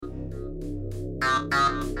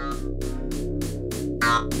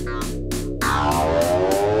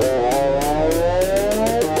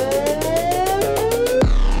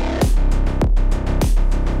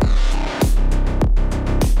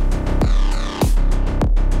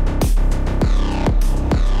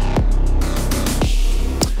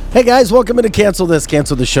Hey guys, welcome to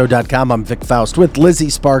CancelThisCancelTheShow.com. I'm Vic Faust with Lizzie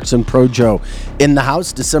Sparks and Pro Joe in the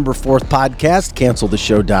house. December 4th podcast,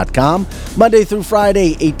 CancelThisShow.com. Monday through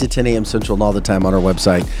Friday, 8 to 10 a.m. Central and all the time on our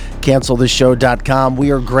website, CancelThisShow.com.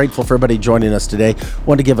 We are grateful for everybody joining us today.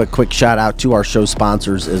 Want to give a quick shout out to our show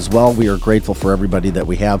sponsors as well. We are grateful for everybody that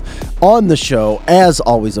we have on the show. As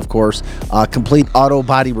always, of course, Complete Auto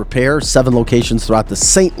Body Repair, 7 locations throughout the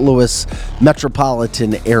St. Louis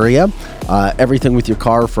metropolitan area. Everything with your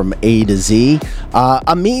car from A to Z.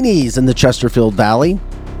 Amini's in the Chesterfield Valley,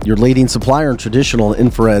 your leading supplier in traditional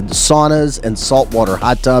infrared saunas and saltwater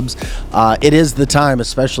hot tubs. It is the time,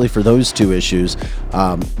 especially for those two issues.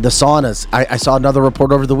 The saunas, I saw another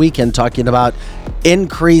report over the weekend talking about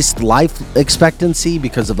increased life expectancy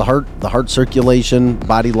because of the heart circulation,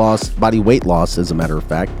 body weight loss, as a matter of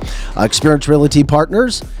fact. Experience Realty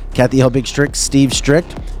Partners, Kathy Helbig Strict, Steve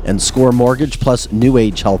Strict, and Score Mortgage, plus New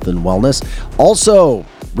Age Health and Wellness. Also,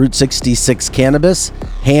 Route 66 Cannabis,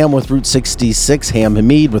 Ham with Route 66, Ham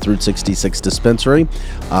Hamid with Route 66 Dispensary,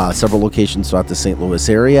 several locations throughout the St. Louis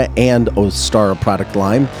area, and Ostara product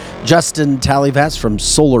line. Justin Talivas from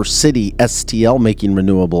Solar City STL, making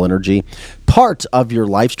renewable energy part of your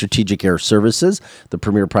life. Strategic Air Services, the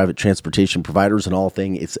premier private transportation providers in all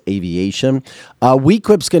things aviation.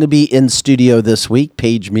 WeQuip's going to be in studio this week.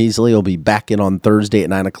 Paige Measley will be back in on Thursday at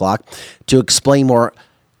 9 o'clock to explain more,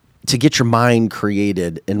 to get your mind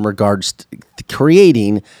created in regards to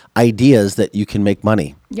creating ideas that you can make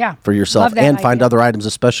money for yourself and find other items,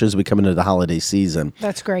 especially as we come into the holiday season.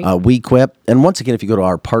 That's great. WeQuip. And once again, if you go to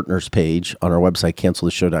our partners page on our website,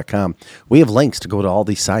 CancelTheShow.com, we have links to go to all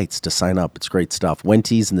these sites to sign up. It's great stuff.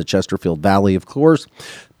 Wendy's in the Chesterfield Valley, of course.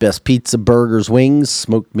 Best pizza, burgers, wings,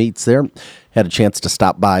 smoked meats there. Had a chance to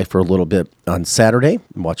stop by for a little bit on Saturday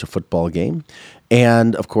and watch a football game.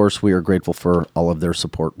 And, of course, we are grateful for all of their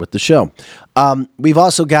support with the show. We've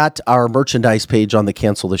also got our merchandise page on the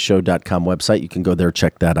CancelTheShow.com website. You can go there,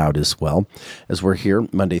 check that out as well, as we're here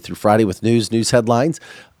Monday through Friday with news headlines,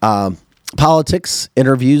 politics,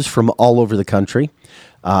 interviews from all over the country.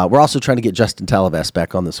 We're also trying to get Justin Talivas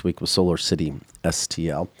back on this week with Solar City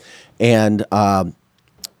STL. And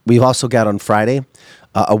we've also got on Friday,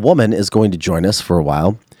 a woman is going to join us for a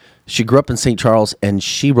while. She grew up in St. Charles, and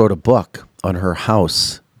she wrote a book on her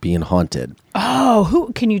house being haunted. Oh,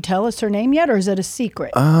 who can you tell us her name yet, or is it a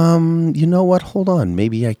secret? You know what? Hold on.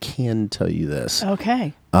 Maybe I can tell you this.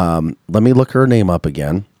 Okay. Let me look her name up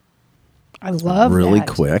again. I love really that.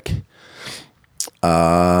 Quick.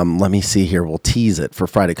 Let me see here. We'll tease it for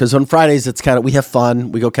Friday, because on Fridays it's we have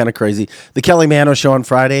fun. We go kind of crazy. The Kelly Mano show on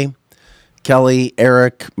Friday. Kelly,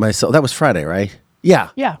 Eric, myself. That was Friday, right? Yeah.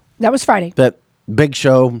 Yeah, that was Friday. But big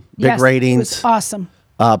show, big ratings. It was awesome.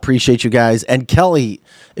 Appreciate you guys. And Kelly,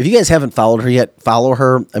 if you guys haven't followed her yet, follow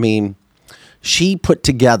her. I mean, she put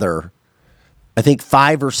together, I think,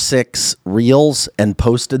 5 or 6 reels and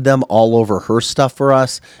posted them all over her stuff for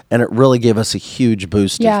us. And it really gave us a huge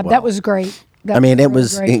boost. Yeah, as well. that was great. It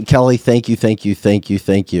was great. Kelly, thank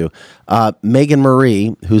you. Megan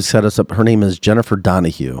Marie, who set us up, her name is Jennifer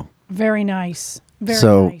Donahue. Very nice.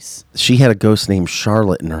 Very nice. She had a ghost named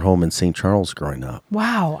Charlotte in her home in St. Charles growing up.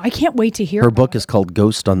 Wow. I can't wait to hear her book is called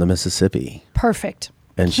Ghost on the Mississippi. Perfect.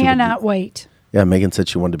 And cannot wait. Yeah, Megan said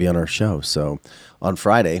she wanted to be on our show. So on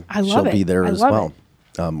Friday, she'll be there as well.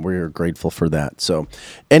 We're grateful for that. So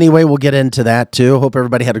anyway, we'll get into that too. Hope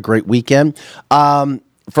everybody had a great weekend.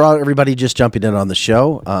 For everybody just jumping in on the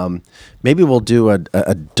show, maybe we'll do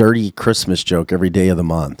a dirty Christmas joke every day of the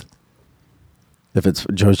month. If it's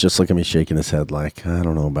Joe's just looking at me shaking his head like, I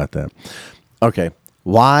don't know about that. Okay.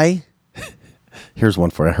 Why? Here's one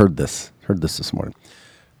for you. I heard this morning.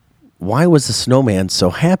 Why was the snowman so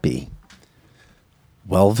happy?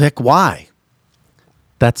 Well, Vic, why?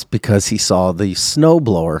 That's because he saw the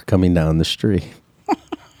snowblower coming down the street.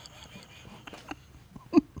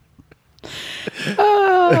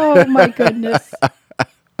 Oh, my goodness.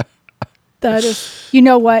 That is, you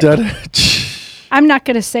know what? I'm not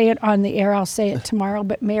going to say it on the air. I'll say it tomorrow.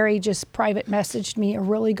 But Mary just private messaged me a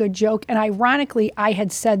really good joke. And ironically, I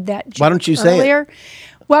had said that joke Why don't you earlier. Say it?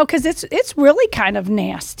 Well, because it's really kind of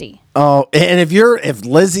nasty. Oh, and if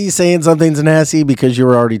Lizzie's saying something's nasty because you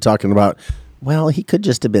were already talking about, well, he could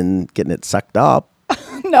just have been getting it sucked up.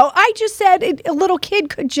 No, I just said a little kid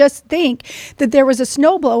could just think that there was a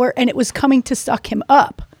snowblower and it was coming to suck him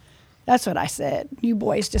up. That's what I said. You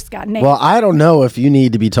boys just got named. Well, I don't know if you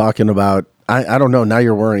need to be talking about. I don't know. Now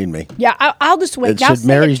you're worrying me. Yeah, I'll just wait. I'll Should say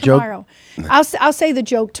Mary's it tomorrow. I'll say the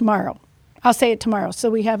joke tomorrow. I'll say it tomorrow. So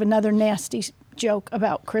we have another nasty joke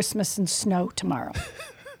about Christmas and snow tomorrow.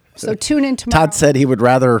 So tune in tomorrow. Todd said he would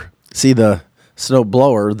rather see the snow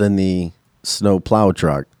blower than the snow plow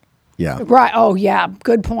truck. Yeah. Right. Oh, yeah.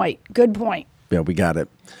 Good point. Good point. Yeah, we got it.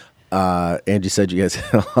 Angie said you guys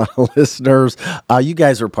had a lot of listeners. You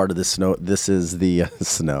guys are part of the snow. This is the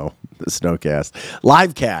Snowcast.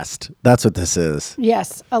 Live cast. That's what this is.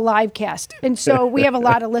 Yes, a live cast. And so we have a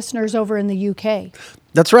lot of listeners over in the UK.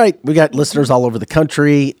 That's right. We got listeners all over the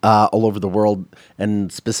country, all over the world,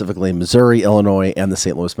 and specifically Missouri, Illinois, and the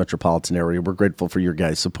St. Louis metropolitan area. We're grateful for your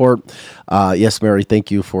guys' support. Yes, Mary, thank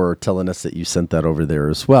you for telling us that you sent that over there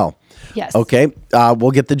as well. Yes. Okay,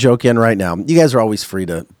 we'll get the joke in right now. You guys are always free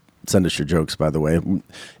to send us your jokes, by the way.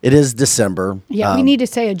 It is December. Yeah, we need to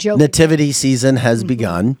say a joke. Nativity season has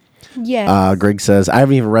begun. Yes. Greg says, I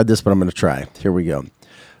haven't even read this, but I'm going to try. Here we go.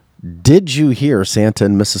 Did you hear Santa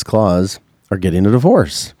and Mrs. Claus are getting a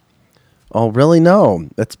divorce? Oh, really? No.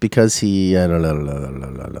 That's because he... Okay,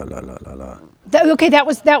 that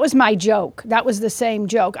was my joke. That was the same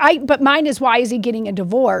joke. But mine is, why is he getting a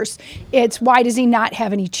divorce? It's, why does he not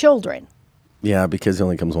have any children? Yeah, because he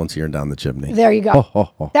only comes once a year down the chimney. There you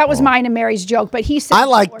go. That was mine and Mary's joke, but he said... I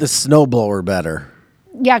like the snowblower better.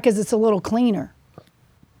 Yeah, because it's a little cleaner.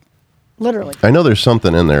 Literally. I know there's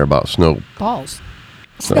something in there about Balls.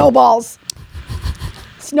 Snowballs.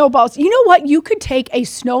 Snowballs. You know what? You could take a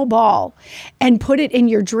snowball and put it in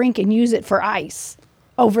your drink and use it for ice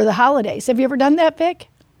over the holidays. Have you ever done that, Vic?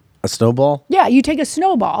 A snowball? Yeah, you take a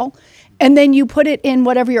snowball and then you put it in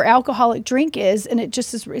whatever your alcoholic drink is, and it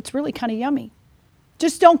just is, it's really kind of yummy.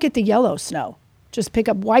 Just don't get the yellow snow. Just pick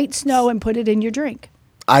up white snow and put it in your drink.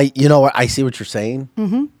 You know what? I see what you're saying.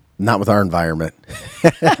 Mm-hmm. Not with our environment.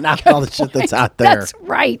 Not with all the shit that's out there. That's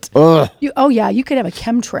right. You could have a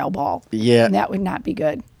chemtrail ball. Yeah. And that would not be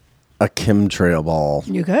good. A chemtrail ball.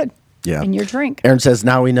 You could. Yeah. In your drink. Aaron says,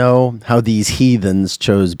 now we know how these heathens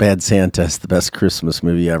chose Bad Santa as the best Christmas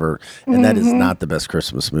movie ever. And that is not the best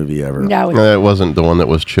Christmas movie ever. No, it wasn't the one that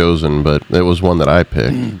was chosen, but it was one that I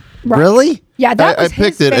picked. Right. Really? Yeah, I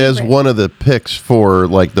picked it as one of the picks for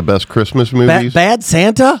like the best Christmas movies. Bad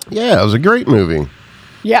Santa? Yeah, it was a great movie.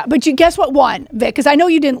 Yeah, but you guess what won, Vic? Because I know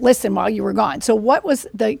you didn't listen while you were gone. So what was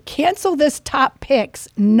the cancel this top picks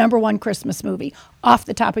 #1 Christmas movie off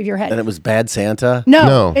the top of your head? And it was Bad Santa?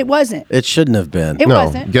 No, it wasn't. It shouldn't have been. It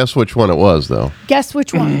wasn't. Guess which one it was, though. Guess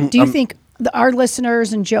which one. Do you think our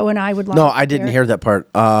listeners and Joe and I would like No, I didn't hear that part.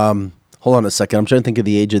 Hold on a second. I'm trying to think of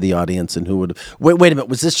the age of the audience and who would... Wait a minute.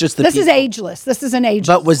 Was this just the This is ageless. This is an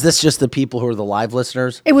ageless. But was this just the people who are the live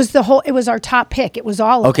listeners? It was our top pick. It was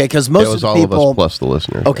all of Okay, because It most of was the all people... of us plus the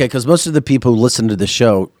listeners. Okay, because most of the people who listen to the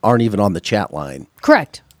show aren't even on the chat line.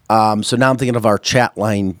 Correct. So now I'm thinking of our chat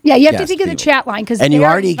line. Yeah, you have to think of the chat line because you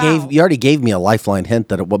already gave me a lifeline hint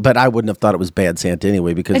that it was, but I wouldn't have thought it was Bad Santa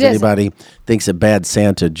anyway because anybody thinks that Bad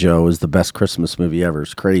Santa, Joe, is the best Christmas movie ever.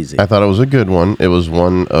 It's crazy. I thought it was a good one. It was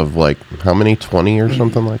one of like how many 20 or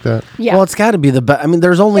something like that. Yeah. Well, it's got to be the best. I mean,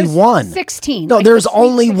 there's only one. 16. No, there's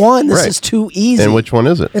only 16. one. This Right. is too easy. And which one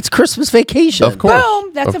is it? It's Christmas Vacation. Of course.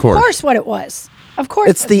 Boom. That's of course what it was. Of course.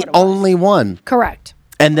 It's the only one. Correct.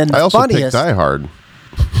 And then the I also funniest. picked Die Hard.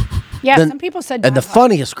 Yeah, some people said And the Die Hard.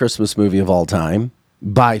 funniest Christmas movie of all time,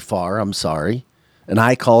 by far, I'm sorry, and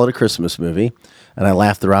I call it a Christmas movie, and I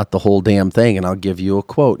laugh throughout the whole damn thing, and I'll give you a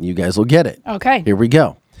quote, and you guys will get it. Okay. Here we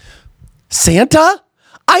go. Santa?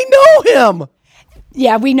 I know him!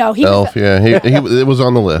 Yeah, we know. He Elf, was, yeah. It was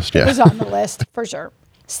on the list, yeah. was on the list for sure.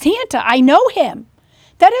 Santa, I know him.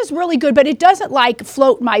 That is really good, but it doesn't like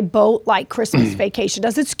float my boat like Christmas Vacation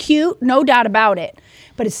does. It's cute, no doubt about it,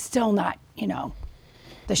 but it's still not,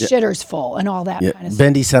 the shitter's full and all that kind of stuff.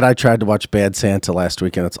 Bendy said, I tried to watch Bad Santa last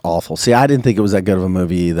week, and it's awful. See, I didn't think it was that good of a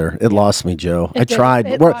movie either. It lost me, Joe. I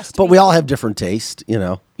tried, but we all have different taste,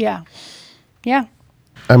 Yeah. Yeah.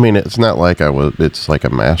 I mean, it's not like it's like a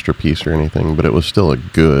masterpiece or anything, but it was still a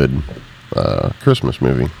good Christmas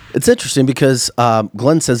movie. It's interesting because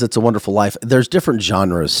Glenn says it's a wonderful life. There's different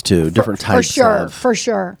genres, too, different types For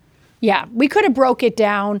sure. Yeah, we could have broke it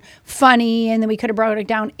down funny, and then we could have broke it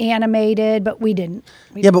down animated, but we didn't.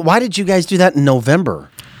 But why did you guys do that in November?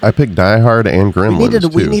 I picked Die Hard and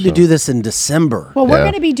Gremlins, We need to do this in December. Well, we're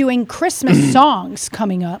going to be doing Christmas songs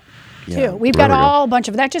coming up, too. Yeah. We've got a bunch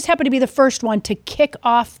of... That just happened to be the first one to kick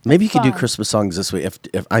off Maybe you could do Christmas songs this week.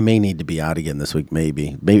 If I may need to be out again this week,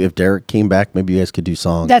 maybe if Derek came back, maybe you guys could do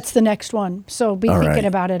songs. That's the next one, so be thinking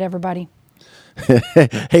about it, everybody.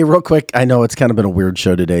 Hey, real quick, I know it's kind of been a weird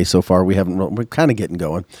show today so far. We're kind of getting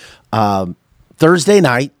going. Thursday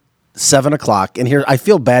night, 7 o'clock. And here, I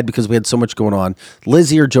feel bad because we had so much going on.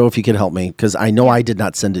 Lizzie or Joe, if you could help me, because I know I did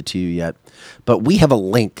not send it to you yet. But we have a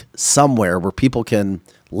link somewhere where people can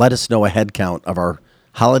let us know a head count of our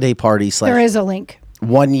holiday party. There is a link.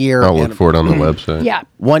 1 year. I'll look for it on the website. Yeah.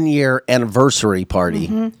 1 year anniversary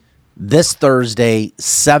party this Thursday,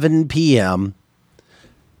 7 p.m.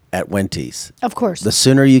 at Wenty's. Of course. The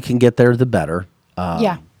sooner you can get there, the better.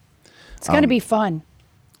 Yeah. It's going to be fun.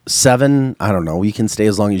 7, I don't know. You can stay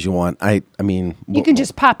as long as you want. I mean, you can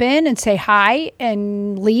just pop in and say hi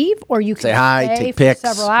and leave, or you can say hi, stay take for pics,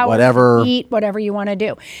 several hours, whatever. eat, whatever you want to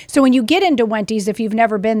do. So when you get into Wenty's, if you've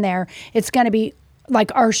never been there, it's going to be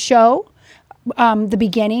like our show. The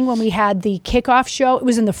beginning when we had the kickoff show, it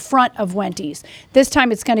was in the front of Wenty's. This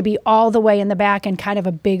time it's going to be all the way in the back and kind of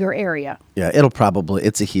a bigger area. Yeah,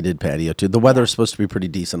 it's a heated patio too. The weather's supposed to be pretty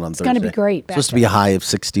decent on Thursday. It's going to be great. It's supposed to be a high of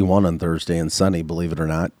 61 on Thursday and sunny, believe it or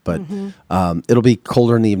not. But it'll be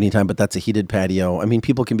colder in the evening time, but that's a heated patio. I mean,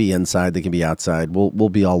 people can be inside, they can be outside. We'll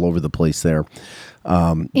be all over the place there.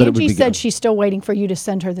 Angie said she's still waiting for you to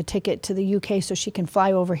send her the ticket to the UK so she can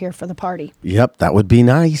fly over here for the party. Yep, that would be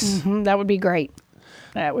nice. That would be great.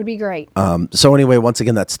 That would be great. So anyway, once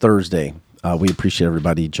again, that's Thursday. We appreciate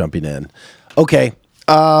everybody jumping in. Okay.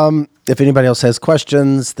 If anybody else has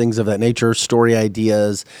questions, things of that nature, story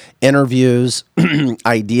ideas, interviews,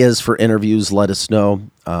 ideas for interviews, let us know.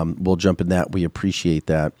 We'll jump in that. We appreciate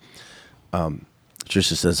that.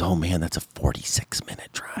 Trisha says, "Oh man, that's a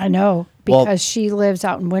 46-minute drive." I know, because she lives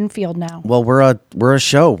out in Winfield now. Well, we're a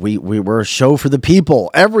show. We're a show for the people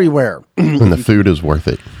everywhere, and the food is worth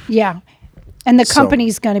it. Yeah, and the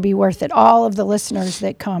company's going to be worth it. All of the listeners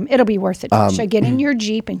that come, it'll be worth it. Trisha, get in your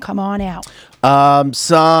Jeep and come on out. And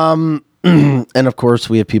of course,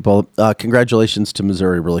 we have people. Congratulations to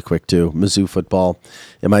Missouri, really quick too. Mizzou football,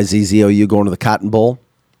 MIZZOU going to the Cotton Bowl.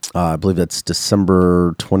 I believe that's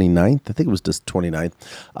December 29th. I think it was just 29th.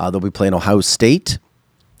 They'll be playing Ohio State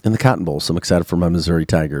in the Cotton Bowl. So I'm excited for my Missouri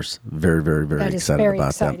Tigers. Very, very, very excited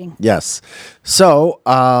about that. Yes. So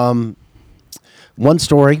one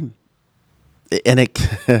story, and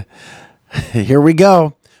here we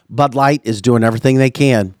go. Bud Light is doing everything they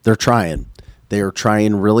can. They're trying. They are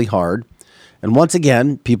trying really hard. And once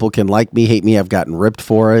again, people can like me, hate me. I've gotten ripped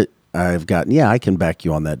for it. I can back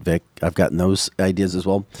you on that, Vic. I've gotten those ideas as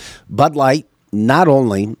well. Bud Light, not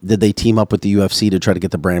only did they team up with the UFC to try to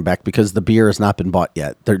get the brand back, because the beer has not been bought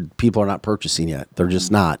yet. People are not purchasing yet. They're just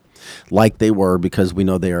not like they were, because we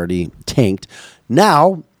know they already tanked.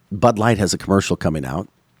 Now, Bud Light has a commercial coming out,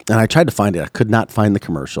 and I tried to find it. I could not find the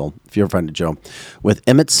commercial, if you ever find it, Joe, with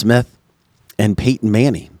Emmitt Smith and Peyton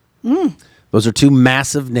Manning. Those are two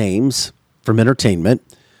massive names from entertainment.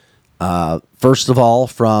 First of all,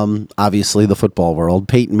 from obviously the football world,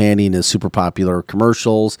 Peyton Manning is super popular.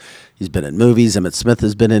 Commercials, he's been in movies. Emmitt Smith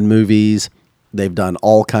has been in movies. They've done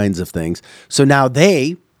all kinds of things. So now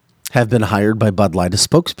they have been hired by Bud Light as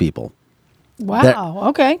spokespeople. Wow.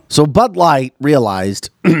 Okay. So Bud Light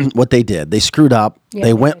realized what they did. They screwed up. Yeah,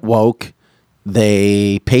 they went woke.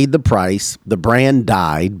 They paid the price. The brand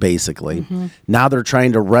died, basically. Now they're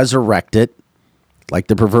trying to resurrect it, like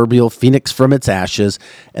the proverbial phoenix from its ashes,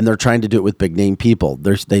 and they're trying to do it with big-name people.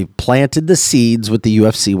 They planted the seeds with the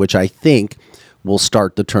UFC, which I think will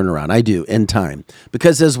start the turnaround. I do, in time.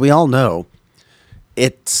 Because as we all know,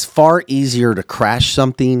 it's far easier to crash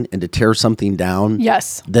something and to tear something down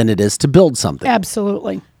than it is to build something.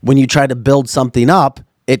 Absolutely. When you try to build something up,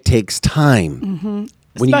 it takes time.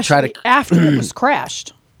 When Especially you try to, after it was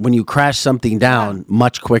crashed. When you crash something down,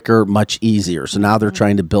 much quicker, much easier. So now they're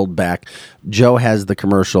trying to build back. Okay. has the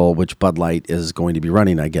commercial, which Bud Light is going to be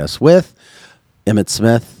running, I guess, with Emmitt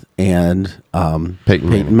Smith and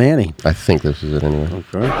Peyton Manning. I think this is it anyway.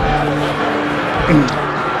 Okay. How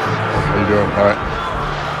you doing? All right.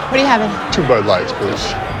 What are you having? 2 Bud Lights,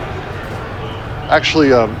 please. Actually,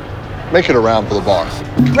 make it a round for the bar.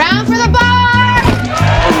 Round for the bar!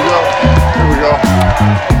 Here we go.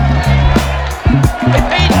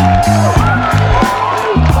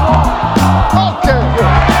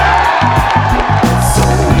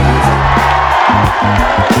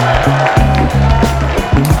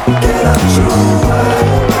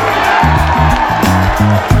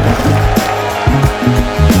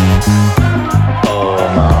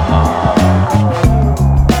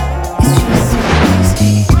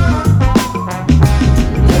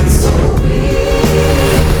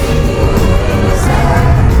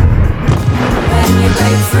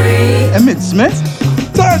 Emmitt Smith,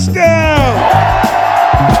 touchdown!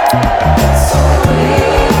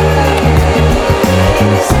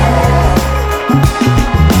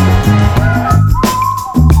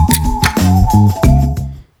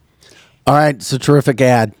 All right, it's a terrific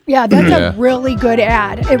ad. Yeah, that's a really good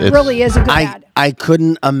ad. It really is a good ad. I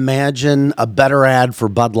couldn't imagine a better ad for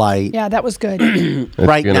Bud Light. Yeah, that was good.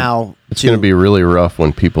 Now. It's going to be really rough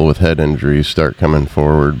when people with head injuries start coming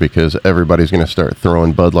forward because everybody's going to start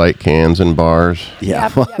throwing Bud Light cans in bars. Yeah.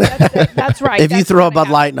 That's right. If you throw a Bud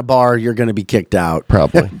Light in a bar, you're going to be kicked out.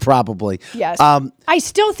 Probably. Probably. Yes. I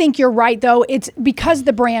still think you're right, though. It's because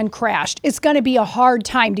the brand crashed. It's going to be a hard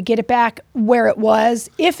time to get it back where it was,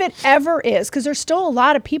 if it ever is, because there's still a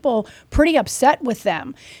lot of people pretty upset with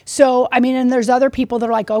them. So, I mean, and there's other people that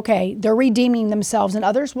are like, okay, they're redeeming themselves, and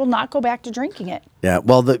others will not go back to drinking it. Yeah,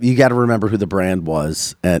 well, you got to remember who the brand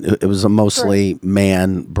was, and it was a mostly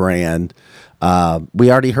man brand.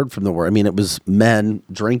 We already heard from the word. I mean, it was men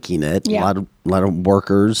drinking it. Yeah. A lot of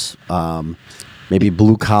workers, maybe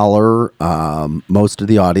blue collar. Most of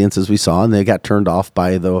the audience, as we saw, and they got turned off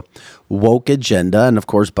by the woke agenda. And of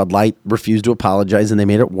course, Bud Light refused to apologize, and they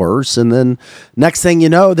made it worse. And then next thing you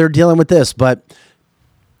know, they're dealing with this, but.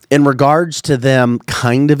 In regards to them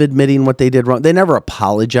kind of admitting what they did wrong, they never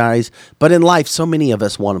apologize. But in life, so many of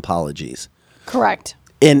us want apologies. Correct.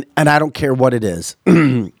 And I don't care what it is.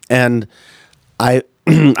 And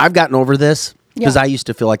I've gotten over this because I used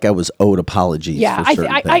to feel like I was owed apologies. Yeah, for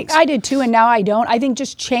certain things. I did too, and now I don't. I think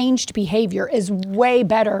just changed behavior is way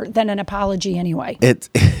better than an apology anyway.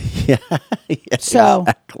 So,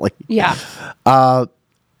 exactly. Yeah.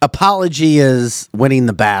 Apology is winning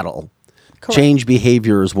the battle. Correct. Change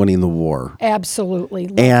behavior is winning the war. Absolutely.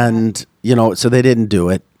 And, so they didn't do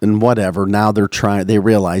it and whatever. Now they're trying, they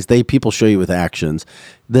realize people show you with actions.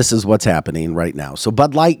 This is what's happening right now. So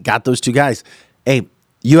Bud Light got those two guys. Hey,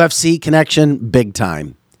 UFC connection, big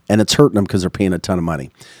time. And it's hurting them because they're paying a ton of money.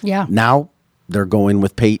 Yeah. Now they're going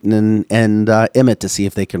with Peyton and Emmett to see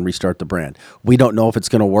if they can restart the brand. We don't know if it's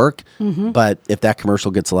going to work, but if that commercial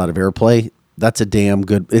gets a lot of airplay, that's a damn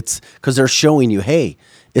good, it's because they're showing you, hey,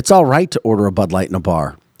 it's all right to order a Bud Light in a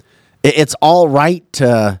bar. It's all right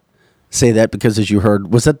to say that because, as you heard,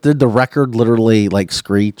 did the record literally like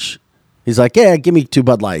screech? He's like, yeah, give me 2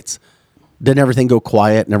 Bud Lights. Didn't everything go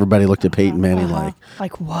quiet and everybody looked at Peyton Manning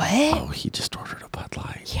like what? Oh, he just ordered a Bud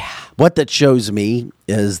Light. Yeah. What that shows me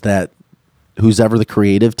is that who's ever the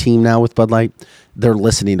creative team now with Bud Light, they're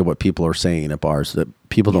listening to what people are saying at bars, that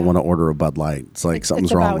people don't want to order a Bud Light. It's like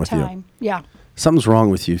something's wrong with you. Yeah. Something's wrong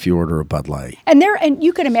with you if you order a Bud Light. And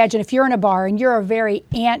you can imagine if you're in a bar and you're a very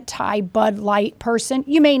anti-Bud Light person,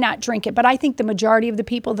 you may not drink it. But I think the majority of the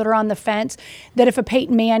people that are on the fence, that if a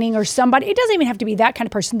Peyton Manning or somebody, it doesn't even have to be that kind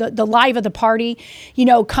of person, the live of the party,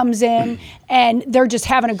 comes in and they're just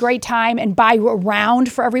having a great time and buy a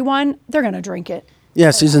round for everyone, they're going to drink it.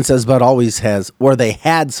 Yeah, Susan says Bud always has, or they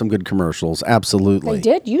had some good commercials. Absolutely. They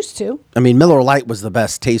did, used to. I mean, Miller Lite was the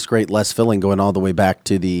best, tastes great, less filling, going all the way back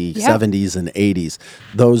to the 70s and 80s.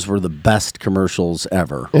 Those were the best commercials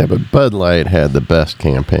ever. Yeah, but Bud Light had the best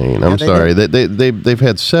campaign. I'm sorry. They've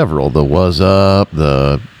had several. The Was Up,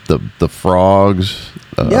 the Frogs.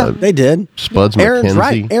 Yeah, they did. Spuds Aaron's McKenzie.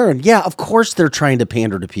 right. Aaron, yeah, of course they're trying to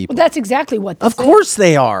pander to people. Well, that's exactly what this Of course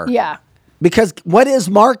they are. Yeah. Because what is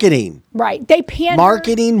marketing? Right. They pander.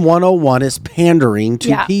 Marketing 101 is pandering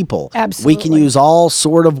to people. Absolutely. We can use all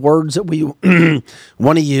sort of words that we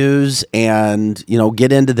want to use and,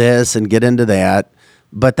 get into this and get into that.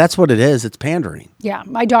 But that's what it is. It's pandering. Yeah.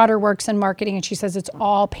 My daughter works in marketing and she says it's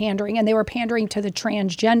all pandering. And they were pandering to the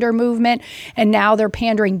transgender movement. And now they're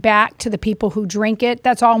pandering back to the people who drink it.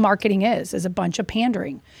 That's all marketing is a bunch of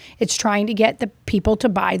pandering. It's trying to get the people to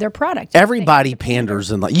buy their product. Everybody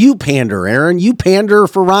panders. You pander, Aaron. You pander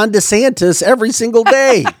for Ron DeSantis every single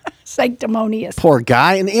day. Sanctimonious. Poor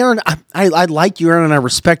guy. And Aaron, I like you, Aaron, and I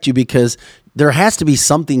respect you because there has to be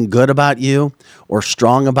something good about you or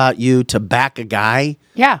strong about you to back a guy.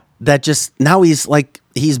 Yeah. That just, now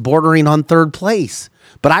he's bordering on third place.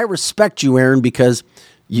 But I respect you, Aaron, because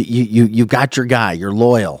you got your guy. You're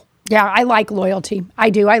loyal. Yeah, I like loyalty.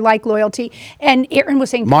 I do. I like loyalty. And Aaron was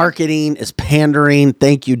saying marketing is pandering.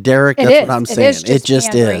 Thank you, Derek. That's what I'm saying. It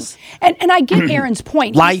just is. And I get Aaron's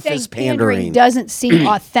point. Life is pandering. Doesn't seem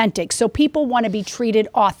authentic. So people want to be treated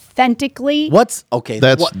authentically.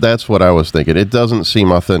 That's what I was thinking. It doesn't seem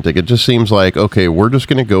authentic. It just seems like, okay, we're just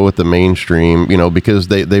going to go with the mainstream, because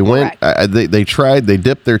they went, they tried, they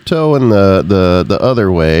dipped their toe in the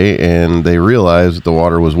other way, and they realized the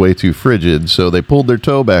water was way too frigid, so they pulled their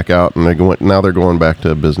toe back out. And now they're going back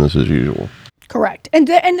to business as usual. Correct. And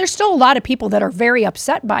there's still a lot of people that are very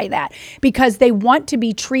upset by that because they want to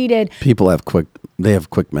be treated. People have quick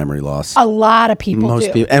memory loss. A lot of people Most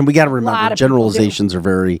do. people. And we got to remember, generalizations are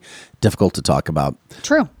very difficult to talk about.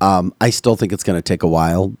 True. I still think it's going to take a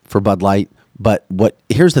while for Bud Light. But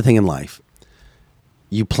here's the thing in life.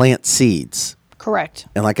 you plant seeds. Correct.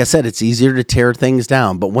 And like I said, it's easier to tear things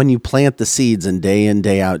down. But when you plant the seeds and day in,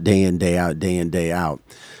 day out, day in, day out, day in, day out,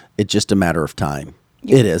 it's just a matter of time.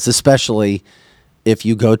 Yeah. It is, especially if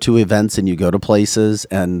you go to events and you go to places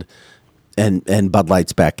and Bud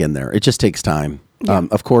Light's back in there. It just takes time. Yeah.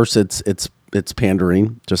 Of course, it's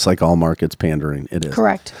pandering, just like all markets pandering. It is.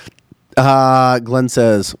 Correct. Glenn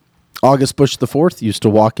says, August Bush IV used to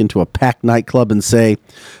walk into a packed nightclub and say,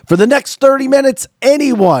 for the next 30 minutes,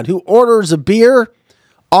 anyone who orders a beer,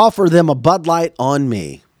 offer them a Bud Light on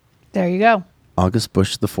me. There you go. August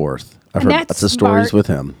Bush IV. I've heard lots of stories with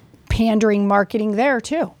him. Pandering marketing there,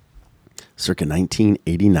 too. Circa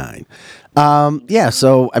 1989.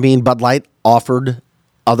 So, I mean, Bud Light offered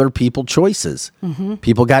other people choices. Mm-hmm.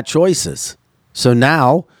 People got choices. So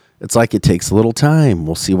now it's like it takes a little time.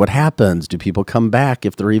 We'll see what happens. Do people come back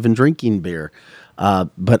if they're even drinking beer?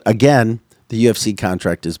 But again, the UFC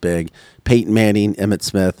contract is big. Peyton Manning, Emmitt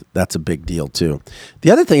Smith, that's a big deal too.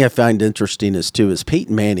 The other thing I find interesting is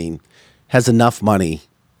Peyton Manning has enough money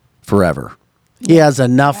forever. He has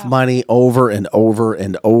enough money over and over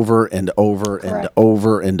and over and over and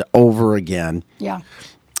over and over again. Yeah.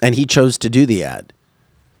 And he chose to do the ad.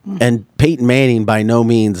 Mm-hmm. And Peyton Manning by no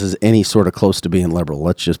means is any sort of close to being liberal.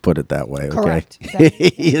 Let's just put it that way. Correct. Okay?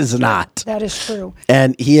 He is not. That is true.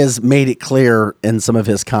 And he has made it clear in some of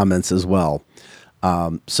his comments as well.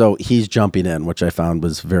 So he's jumping in, which I found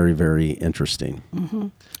was very, very interesting. Mm-hmm.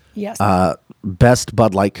 Yes. Best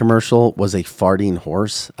Bud Light commercial was a farting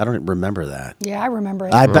horse. I don't remember that. Yeah, I remember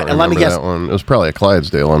it. Let me guess. That one. It was probably a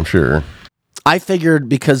Clydesdale, I'm sure. I figured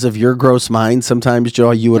because of your gross mind, sometimes,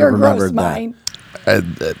 Joe, you would have remembered that.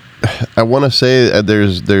 I want to say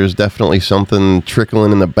there's definitely something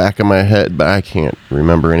trickling in the back of my head, but I can't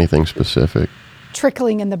remember anything specific.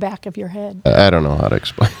 Trickling in the back of your head. I don't know how to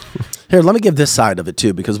explain. Here, let me give this side of it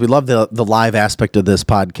too, because we love the live aspect of this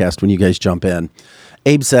podcast when you guys jump in.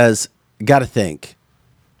 Abe says, got to think.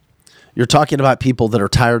 You're talking about people that are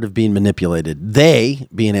tired of being manipulated. They,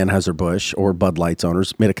 being Anheuser-Busch or Bud Light's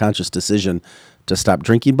owners, made a conscious decision to stop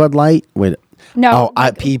drinking Bud Light. Wait. No.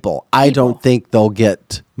 People. I don't think they'll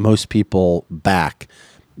get most people back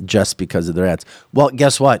just because of their ads. Well,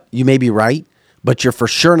 guess what? You may be right, but you're for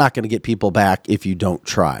sure not going to get people back if you don't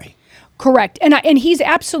try. Correct. And he's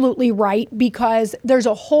absolutely right, because there's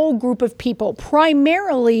a whole group of people,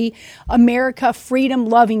 primarily America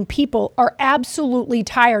freedom-loving people, are absolutely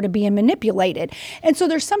tired of being manipulated. And so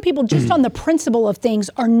there's some people just on the principle of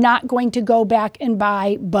things are not going to go back and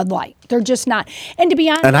buy Bud Light. They're just not. And to be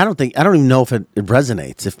honest, and I don't even know if it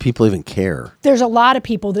resonates, if people even care. There's a lot of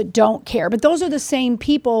people that don't care, but those are the same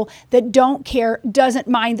people that don't care, doesn't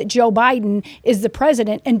mind that Joe Biden is the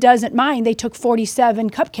president, and doesn't mind they took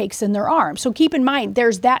 47 cupcakes in their arm. So keep in mind,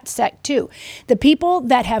 there's that sect too. The people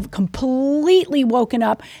that have completely woken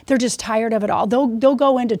up, they're just tired of it all. They'll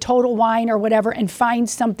go into Total Wine or whatever and find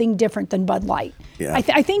something different than Bud Light. Yeah.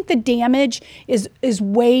 I think the damage is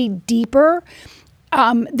way deeper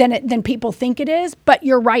than people think it is. But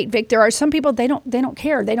you're right, Vic. There are some people they don't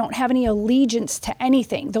care. They don't have any allegiance to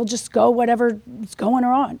anything. They'll just go whatever is going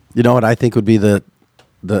on. You know what I think would be the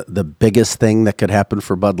biggest thing that could happen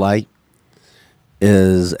for Bud Light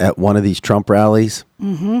is at one of these Trump rallies.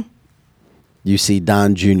 Mm-hmm. You see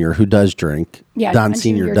Don Jr., who does drink. Yeah, Don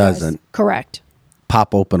Sr. doesn't. Correct.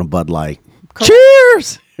 Pop open a Bud Light. Correct.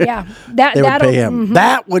 Cheers! Yeah, they would pay him. Mm-hmm.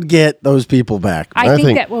 That would get those people back. I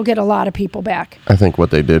think that will get a lot of people back. I think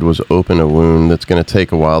what they did was open a wound that's going to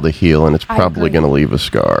take a while to heal, and it's probably going to leave a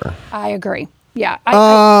scar. I agree. Yeah.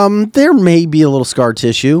 There may be a little scar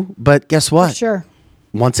tissue, but guess what? Sure.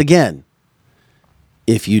 Once again,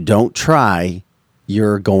 if you don't try,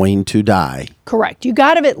 you're going to die. Correct. You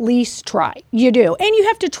got to at least try. You do. And you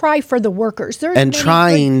have to try for the workers. And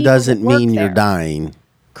trying doesn't mean you're dying.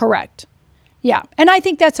 Correct. Yeah. And I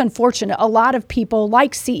think that's unfortunate. A lot of people,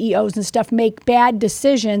 like CEOs and stuff, make bad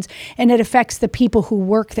decisions, and it affects the people who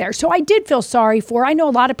work there. So I did feel sorry I know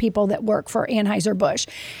a lot of people that work for Anheuser-Busch,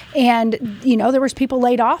 and, there was people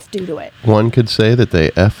laid off due to it. One could say that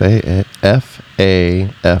they FAFO'd.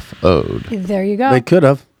 There you go. They could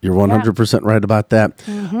have. You're 100% right about that.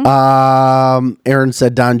 Mm-hmm. Aaron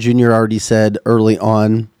said Don Jr. already said early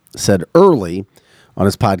on his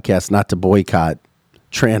podcast not to boycott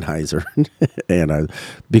Tranheiser and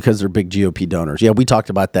because they're big GOP donors. Yeah, we talked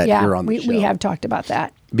about that here on the show. We have talked about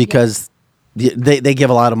that. Because they give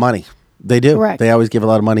a lot of money. They do. Correct. They always give a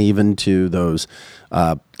lot of money even to those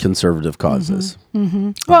conservative causes. Mm-hmm.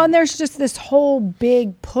 Mm-hmm. Well, and there's just this whole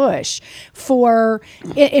big push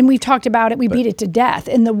and we've talked about it, we beat it to death,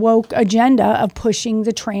 in the woke agenda of pushing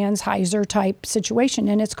the Tranheiser type situation,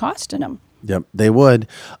 and it's costing them. Yep, they would.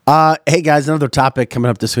 Hey, guys, another topic coming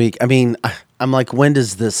up this week. I mean, I'm like, when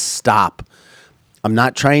does this stop? I'm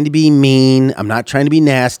not trying to be mean. I'm not trying to be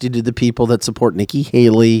nasty to the people that support Nikki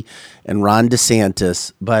Haley and Ron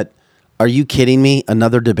DeSantis. But are you kidding me?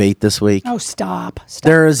 Another debate this week? Oh, stop.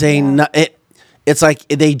 There is it's like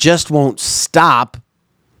they just won't stop.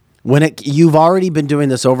 You've already been doing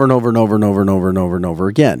this over and over and over and over and over and over and over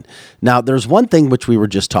again. Now, there's one thing which we were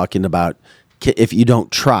just talking about. If you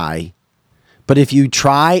don't try, but if you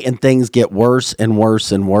try and things get worse and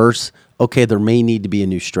worse and worse, okay, there may need to be a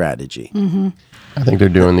new strategy. Mm-hmm. I think they're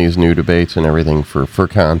doing these new debates and everything for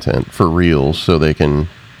content, for reels, so they can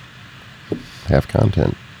have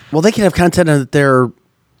content. Well, they can have content at their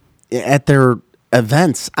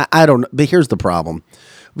events. I don't know, but here's the problem: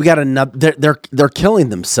 we got another. They're killing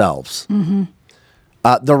themselves. Mm-hmm.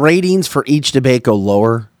 The ratings for each debate go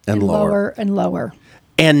lower and lower. Lower and lower.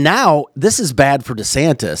 And now this is bad for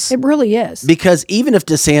DeSantis. It really is. Because even if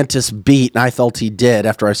DeSantis beat, and I felt he did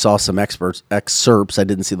after I saw some excerpts, I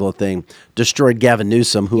didn't see the whole thing, destroyed Gavin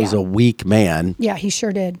Newsom, who is a weak man. Yeah, he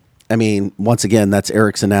sure did. I mean, once again, that's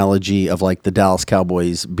Eric's analogy of like the Dallas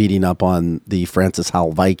Cowboys beating up on the Francis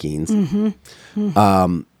Howell Vikings. Mm-hmm.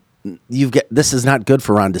 Mm-hmm. This is not good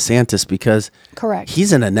for Ron DeSantis because correct,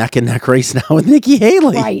 he's in a neck and neck race now with Nikki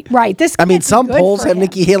Haley. Right. Some polls have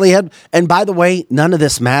Nikki Haley had, and by the way, none of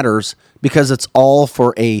this matters because it's all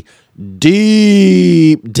for a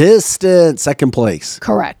deep, distant second place.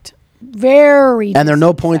 Correct. Very. And there are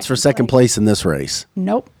no points for second place in this race.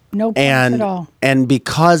 Nope. No points at all. And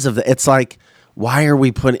because of it's like, why are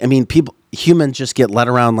we putting? I mean, humans just get led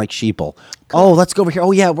around like sheeple. Correct. Oh, let's go over here.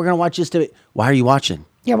 Oh yeah, we're gonna watch this debate. Why are you watching?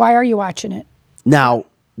 Yeah, why are you watching it? Now,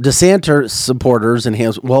 DeSantis supporters and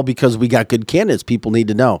because we got good candidates, people need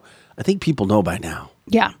to know. I think people know by now.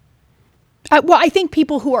 Yeah. Well, I think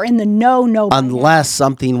people who are in the know unless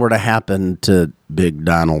something were to happen to big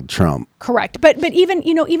Donald Trump. Correct. But even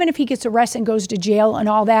if he gets arrested and goes to jail and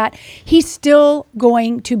all that, he's still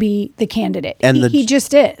going to be the candidate. And he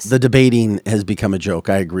just is. The debating has become a joke.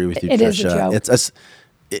 I agree with you, Tricia. It is a joke.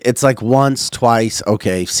 It's like once, twice,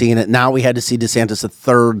 okay, seeing it. Now we had to see DeSantis a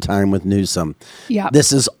third time with Newsom. Yeah.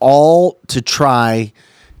 This is all to try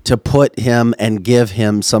to put him and give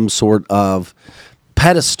him some sort of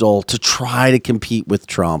pedestal to try to compete with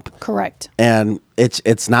Trump. Correct. And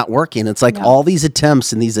it's not working. It's like all these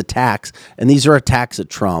attempts and these attacks, and these are attacks at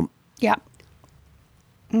Trump. Yeah.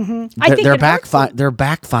 Mm-hmm. They're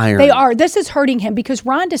backfiring. They are. This is hurting him because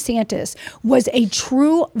Ron DeSantis was a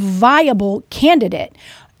true viable candidate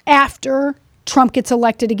after Trump gets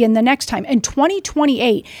elected again the next time. In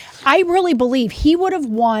 2028, I really believe he would have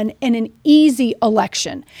won in an easy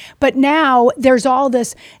election. But now there's all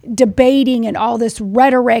this debating and all this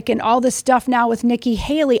rhetoric and all this stuff now with Nikki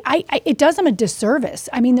Haley. It does him a disservice.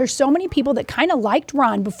 I mean, there's so many people that kind of liked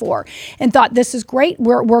Ron before and thought this is great.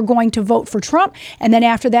 We're going to vote for Trump. And then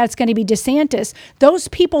after that, it's going to be DeSantis. Those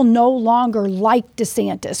people no longer like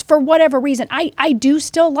DeSantis for whatever reason. I do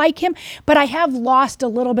still like him, but I have lost a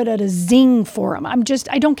little bit of the zing for him.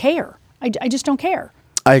 I don't care. I just don't care.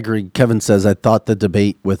 I agree. Kevin says, I thought the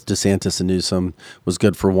debate with DeSantis and Newsom was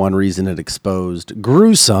good for one reason. It exposed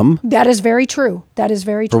gruesome. That is very true.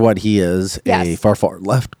 For what he is, a far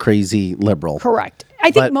left, crazy liberal. Correct.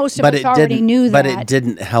 I think most of us already knew that. But it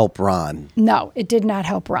didn't help Ron. No, it did not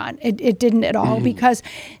help Ron. It didn't at all because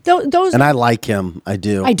those... And I like him. I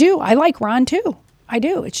do. I like Ron too. I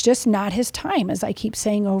do. It's just not his time, as I keep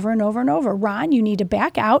saying over and over and over. Ron, you need to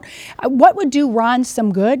back out. What would do Ron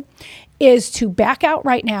some good is to back out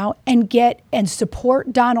right now and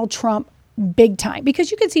support Donald Trump big time. Because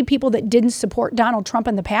you can see people that didn't support Donald Trump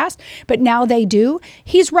in the past, but now they do.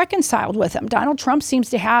 He's reconciled with him. Donald Trump seems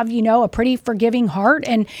to have, a pretty forgiving heart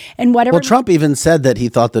and whatever. Well, Trump even said that he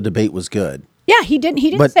thought the debate was good. Yeah, he didn't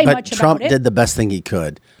say much about it. But Trump did the best thing he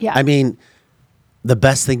could. Yeah. I mean, the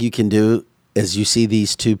best thing you can do is you see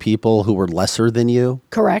these two people who were lesser than you.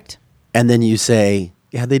 Correct. And then you say,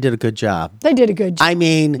 yeah, they did a good job. They did a good job. I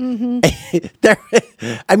mean,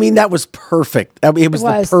 that was perfect. I mean, it was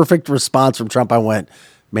the perfect response from Trump. I went,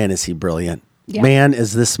 man, is he brilliant? Yeah. Man,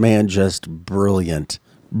 is this man just brilliant?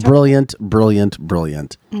 Brilliant.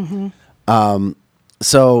 Mm-hmm.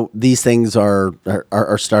 So these things are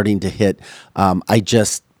starting to hit.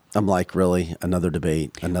 I'm like, really? Another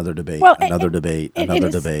debate, another debate, Well, another debate, another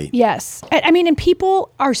debate. Yes. I mean, and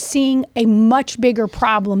people are seeing a much bigger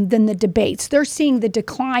problem than the debates. They're seeing the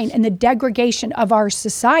decline and the degradation of our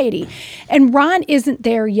society. And Ron isn't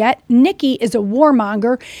there yet. Nikki is a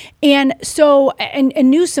warmonger. And so, and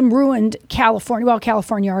Newsom ruined California. Well,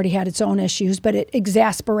 California already had its own issues, but it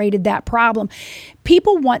exasperated that problem.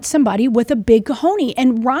 People want somebody with a big cojones.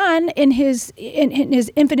 And Ron, in his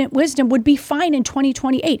infinite wisdom, would be fine in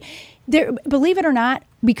 2028. Believe it or not,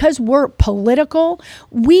 because we're political,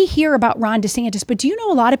 we hear about Ron DeSantis. But do you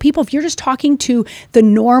know a lot of people, if you're just talking to the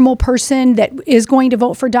normal person that is going to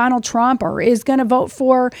vote for Donald Trump or is going to vote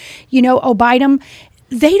for, Biden,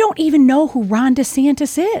 they don't even know who Ron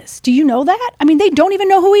DeSantis is. Do you know that? I mean, they don't even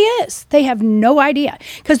know who he is. They have no idea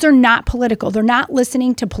because they're not political. They're not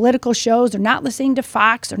listening to political shows. They're not listening to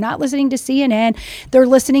Fox. They're not listening to CNN. They're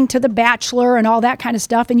listening to The Bachelor and all that kind of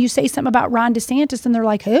stuff. And you say something about Ron DeSantis and they're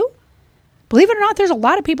like, who? Believe it or not, there's a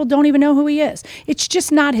lot of people don't even know who he is. It's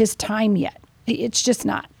just not his time yet. It's just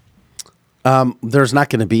not. There's not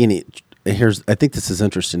going to be any. I think this is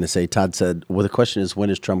interesting to say. Todd said, well, the question is, when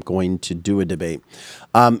is Trump going to do a debate?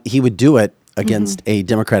 He would do it against a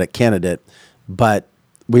Democratic candidate, but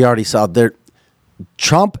we already saw there.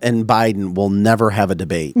 Trump and Biden will never have a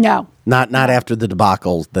debate. No. Not after the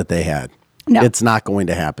debacle that they had. No. It's not going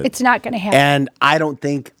to happen. It's not going to happen. And I don't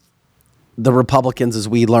think the Republicans, as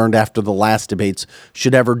we learned after the last debates,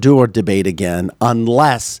 should ever do a debate again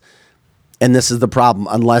unless, and this is the problem,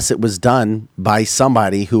 unless it was done by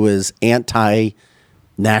somebody who is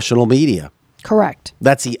anti-national media. Correct.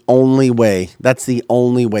 That's the only way. That's the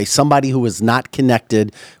only way. Somebody who is not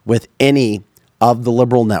connected with any of the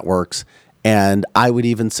liberal networks, and I would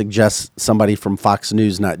even suggest somebody from Fox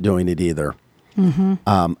News not doing it either. Mm-hmm.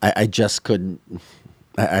 I just couldn't.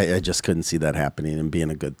 I just couldn't see that happening and being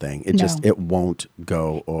a good thing. It won't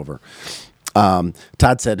go over.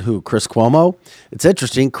 Todd said who? Chris Cuomo? It's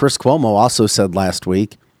interesting. Chris Cuomo also said last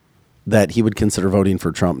week that he would consider voting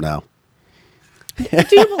for Trump now. Do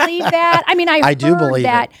you believe that? I mean, I do believe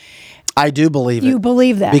that. It. I do believe it. You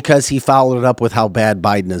believe that? Because he followed it up with how bad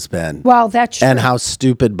Biden has been. Well, that's true. And how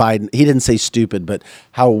stupid Biden, he didn't say stupid, but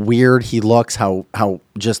how weird he looks, how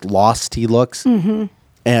just lost he looks. Mm-hmm.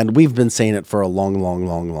 And we've been saying it for a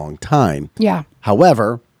long time. Yeah.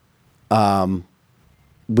 However,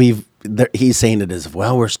 he's saying it as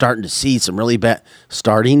well. We're starting to see some really bad.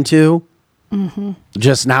 Starting to,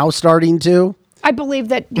 just now starting to. I believe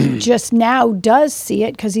that he just now does see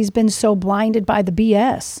it because he's been so blinded by the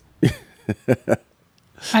BS.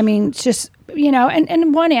 I mean, it's just, and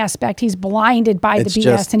in one aspect, he's blinded by the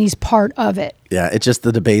BS and he's part of it. Yeah, it's just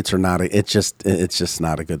the debates are not, it's just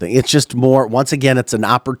not a good thing. It's just more, once again, it's an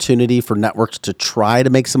opportunity for networks to try to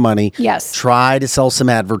make some money. Yes. Try to sell some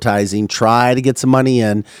advertising, try to get some money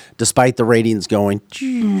in, despite the ratings going,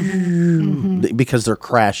 because they're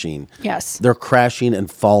crashing. Yes. They're crashing and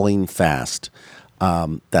falling fast.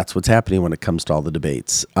 That's what's happening when it comes to all the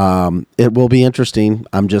debates. It will be interesting.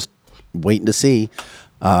 I'm just waiting to see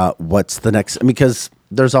what's the next, because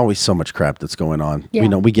there's always so much crap that's going on. Yeah.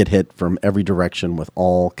 We get hit from every direction with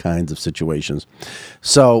all kinds of situations.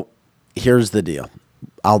 So here's the deal.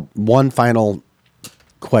 One final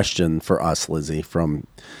question for us, Lizzie, from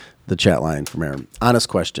the chat line from Aaron. Honest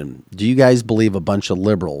question. Do you guys believe a bunch of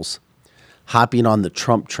liberals hopping on the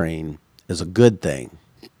Trump train is a good thing?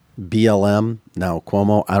 BLM, now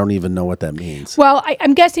Cuomo, I don't even know what that means. Well,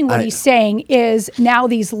 I'm guessing what he's saying is now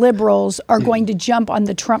these liberals are going to jump on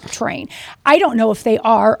the Trump train. I don't know if they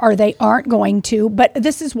are or they aren't going to, but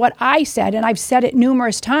this is what I said, and I've said it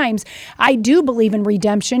numerous times. I do believe in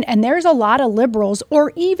redemption, and there's a lot of liberals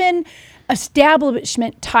or even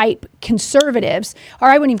establishment type conservatives, or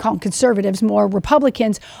I wouldn't even call them conservatives, more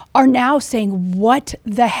Republicans, are now saying, what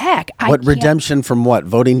the heck? What redemption from what?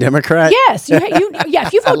 Voting Democrat? Yes.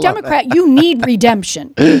 If you vote Democrat, you need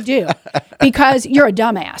redemption. You do. Because you're a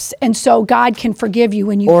dumbass. And so God can forgive you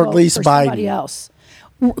when you vote for somebody else.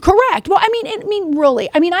 Correct. Well, really.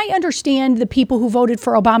 I understand the people who voted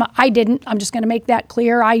for Obama. I didn't. I'm just going to make that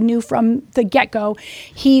clear. I knew from the get-go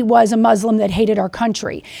he was a Muslim that hated our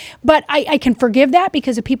country. But I can forgive that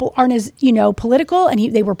because the people aren't as, political,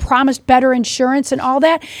 and they were promised better insurance and all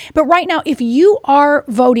that. But right now, if you are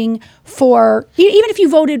voting for, even if you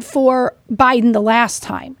voted for Biden the last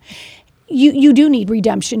time, you do need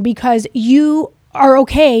redemption because you are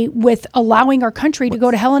okay with allowing our country to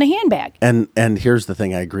go to hell in a handbag. And here's the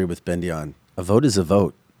thing I agree with Bendy on. A vote is a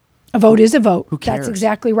vote. A vote is a vote. Who cares? That's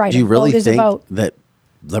exactly right. Do you really think that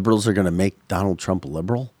liberals are going to make Donald Trump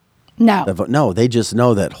liberal? No. No, they just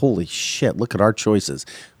know that, holy shit, look at our choices.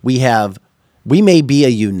 We have We may be a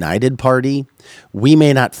united party. We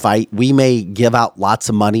may not fight. We may give out lots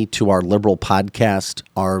of money to our liberal podcast,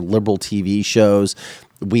 our liberal TV shows.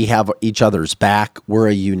 We have each other's back. We're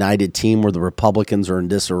a united team where the Republicans are in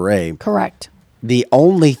disarray. Correct. The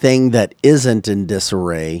only thing that isn't in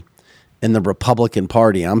disarray in the Republican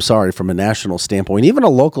Party, I'm sorry, from a national standpoint, even a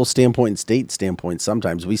local standpoint and state standpoint,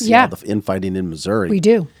 sometimes we see all the infighting in Missouri. We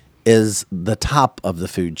do. Is the top of the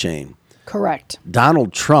food chain. Correct.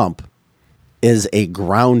 Donald Trump is a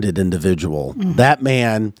grounded individual. Mm-hmm. That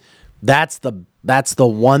man, that's the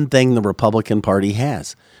one thing the Republican Party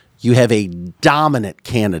has. You have a dominant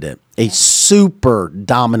candidate, a super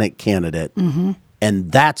dominant candidate,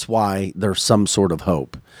 and that's why there's some sort of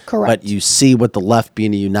hope. Correct. But you see what the left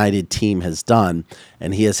being a united team has done,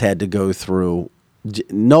 and he has had to go through.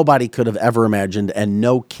 Nobody could have ever imagined, and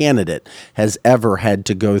no candidate has ever had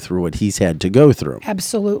to go through what he's had to go through.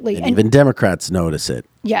 Absolutely. And even Democrats notice it.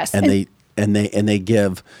 Yes. And they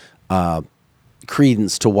give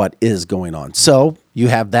credence to what is going on. So you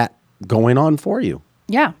have that going on for you.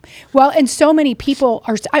 Yeah. Well, and so many people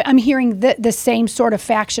are, I'm hearing the same sort of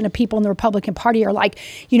faction of people in the Republican Party are like,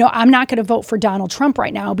 I'm not going to vote for Donald Trump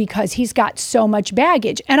right now because he's got so much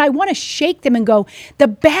baggage. And I want to shake them and go, the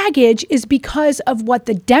baggage is because of what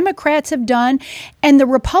the Democrats have done and the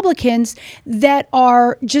Republicans that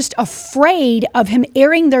are just afraid of him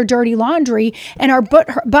airing their dirty laundry and are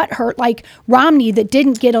butthurt like Romney that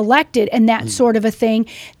didn't get elected and that sort of a thing.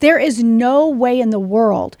 There is no way in the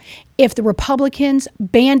world if the Republicans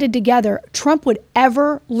banded together, Trump would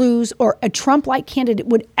ever lose, or a Trump-like candidate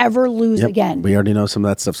would ever lose again. We already know some of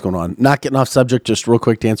that stuff's going on. Not getting off subject, just real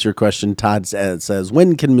quick to answer your question. Todd says,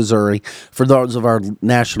 when can Missouri, for those of our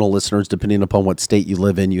national listeners, depending upon what state you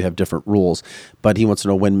live in, you have different rules, but he wants to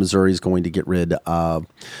know when Missouri is going to get rid of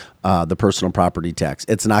the personal property tax.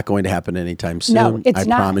 It's not going to happen anytime soon. No, it's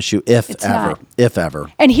not. I promise you, if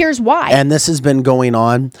ever. And here's why. And this has been going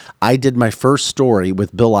on. I did my first story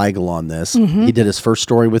with Bill Eigel on this. He did his first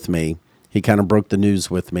story with me. He kind of broke the news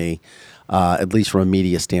with me, at least from a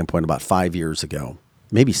media standpoint, about 5 years ago.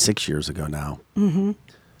 Maybe 6 years ago now.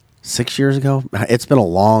 6 years ago? It's been a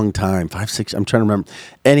long time. 5, 6, I'm trying to remember.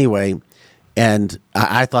 Anyway, and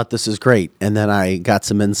I thought this is great. And then I got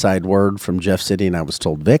some inside word from Jeff City, and I was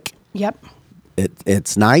told, Vic, Yep.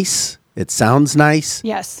 It's nice. It sounds nice.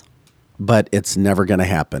 Yes. But it's never going to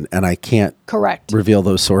happen. And I can't correct reveal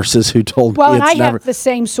those sources who told me it's and I never, have the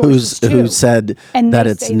same sources too. Who said that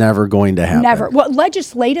it's never going to happen. Never. Well,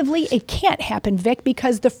 legislatively, it can't happen, Vic,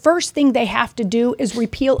 because the first thing they have to do is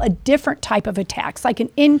repeal a different type of a tax, like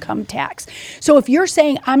an income tax. So if you're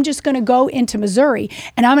saying, I'm just going to go into Missouri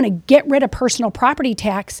and I'm going to get rid of personal property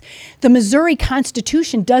tax, the Missouri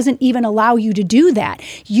Constitution doesn't even allow you to do that.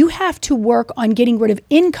 You have to work on getting rid of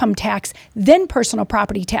income tax, then personal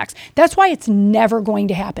property tax. That's why it's never going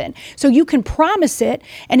to happen. So you can promise it,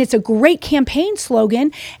 and it's a great campaign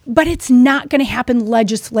slogan, but it's not going to happen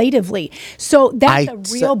legislatively. So that's a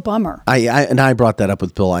real bummer. I brought that up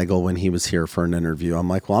with Bill Eigel when he was here for an interview. I'm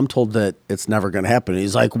like, well, I'm told that it's never going to happen.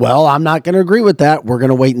 He's like, well, I'm not going to agree with that. We're going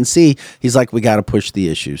to wait and see. He's like, we got to push the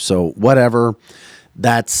issue. So whatever.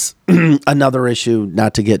 That's another issue,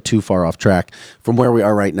 not to get too far off track from where we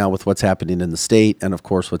are right now with what's happening in the state and, of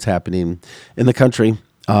course, what's happening in the country.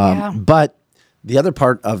 But the other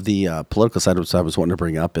part of the political side, which I was wanting to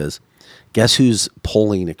bring up, is guess who's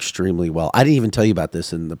polling extremely well? I didn't even tell you about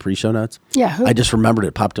this in the pre-show notes. Yeah, who? I just remembered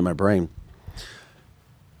it popped in my brain.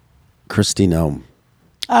 Kristi Noem.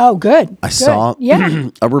 Oh, good. I saw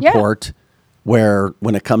a report where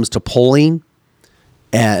when it comes to polling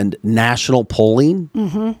and national polling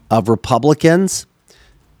of Republicans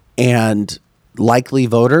and likely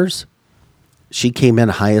voters, she came in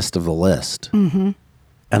highest of the list.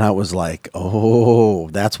 And I was like, oh,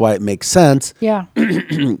 that's why it makes sense. Yeah.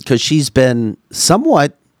 Because she's been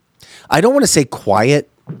somewhat, I don't want to say quiet,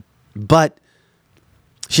 but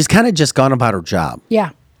she's kind of just gone about her job.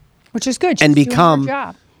 Yeah. Which is good. She's and doing become her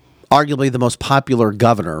job. Arguably the most popular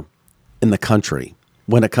governor in the country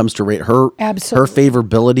when it comes to rate her Absolutely.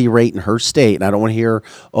 favorability rate in her state. And I don't want to hear,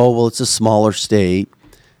 oh, well, it's a smaller state.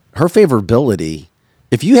 Her favorability,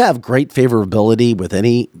 if you have great favorability with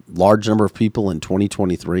any large number of people in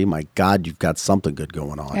 2023, my God, you've got something good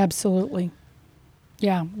going on. Absolutely.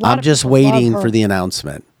 Yeah. I'm just waiting for the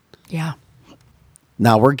announcement. Yeah.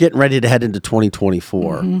 Now we're getting ready to head into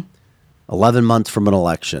 2024, 11 months from an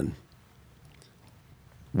election.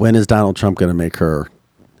 When is Donald Trump going to make her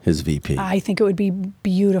his VP? I think it would be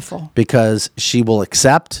beautiful. Because she will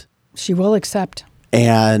accept. She will accept.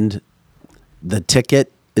 And the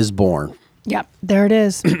ticket is born. Yep, there it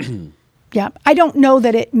is. Yep. I don't know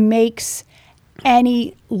that it makes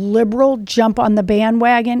any liberal jump on the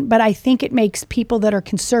bandwagon, but I think it makes people that are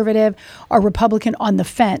conservative or Republican on the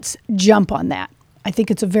fence jump on that. I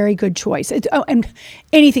think it's a very good choice. And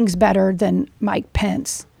anything's better than Mike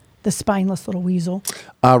Pence, the spineless little weasel.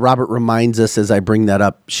 Robert reminds us, as I bring that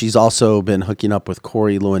up, she's also been hooking up with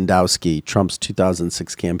Corey Lewandowski, Trump's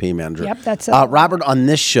 2006 campaign manager. Yep, that's Robert, on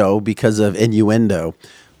this show, because of innuendo,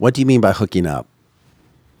 what do you mean by hooking up?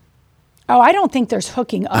 Oh, I don't think there's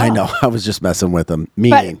hooking up. I know. I was just messing with him.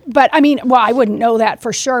 Meaning. But I mean, well, I wouldn't know that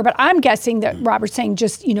for sure, but I'm guessing that Robert's saying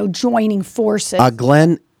just, joining forces.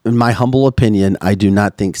 Glenn, in my humble opinion, I do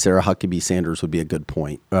not think Sarah Huckabee Sanders would be a good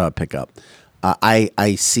pickup. I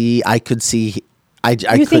could see.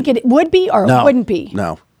 You think it would be or it wouldn't be?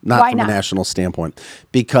 No, not Why from not? a national standpoint.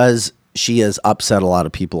 Because she has upset a lot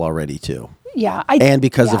of people already, too. Yeah. And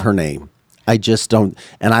because of her name. I just don't,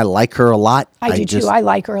 and I like her a lot. I do too. I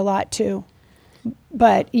like her a lot too.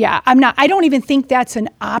 But yeah, I don't even think that's an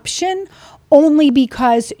option, only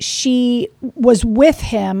because she was with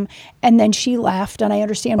him and then she left, and I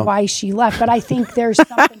understand why she left, but I think there's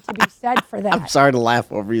something to be said for that. I'm sorry to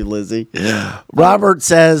laugh over you, Lizzie. Robert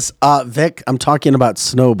says, Vic, I'm talking about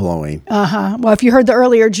snow blowing. Uh-huh. Well, if you heard the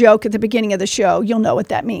earlier joke at the beginning of the show, you'll know what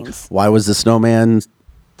that means. Why was the snowman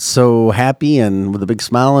so happy and with a big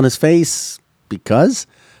smile on his face? Because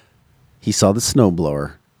he saw the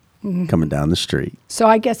snowblower coming down the street. So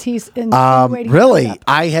I guess he's insinuating. Really?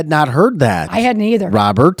 I had not heard that. I hadn't either.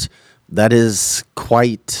 Robert, that is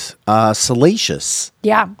quite salacious.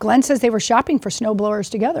 Yeah, Glenn says they were shopping for snowblowers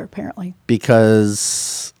together, apparently.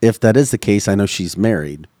 Because if that is the case, I know she's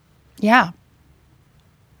married. Yeah.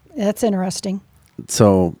 That's interesting.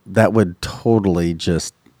 So that would totally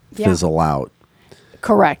just fizzle out.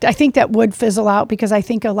 Correct. I think that would fizzle out because I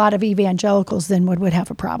think a lot of evangelicals then would have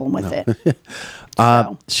a problem with it.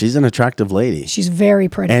 She's an attractive lady. She's very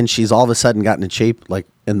pretty. And she's all of a sudden gotten in shape like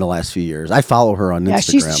in the last few years. I follow her on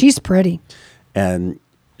Instagram. Yeah, she's pretty. And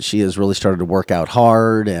she has really started to work out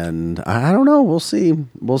hard. And I don't know. We'll see.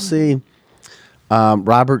 We'll see.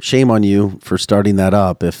 Robert, shame on you for starting that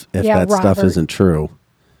up if that stuff isn't true.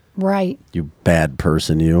 Right. You bad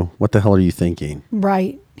person, you. What the hell are you thinking?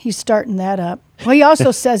 Right. He's starting that up. Well, he also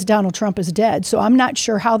says Donald Trump is dead, so I'm not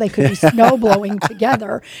sure how they could be snowblowing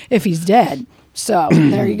together if he's dead. So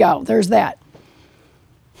there you go. There's that.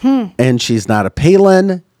 And she's not a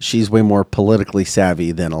Palin. She's way more politically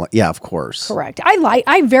savvy than of course. Correct.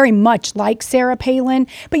 I very much like Sarah Palin,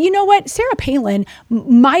 but you know what? Sarah Palin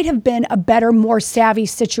might have been a better, more savvy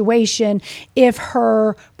situation if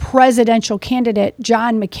her presidential candidate,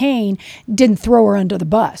 John McCain, didn't throw her under the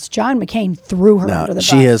bus. John McCain threw her under the bus.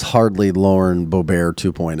 She is hardly Lauren Boebert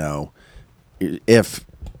 2.0.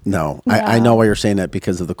 I know why you're saying that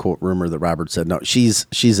because of the quote rumor that Robert said. No, she's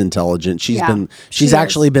intelligent. She's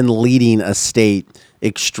actually been leading a state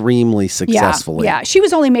extremely successfully. Yeah, she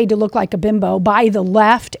was only made to look like a bimbo by the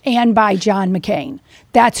left and by John McCain.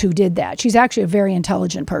 That's who did that. She's actually a very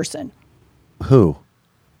intelligent person. Who?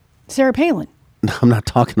 Sarah Palin. No, I'm not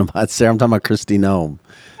talking about Sarah. I'm talking about Kristi Noem.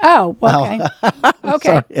 Oh,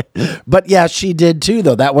 okay. Okay. But yeah, she did too,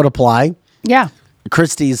 though. That would apply. Yeah.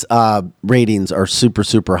 Kristi's ratings are super,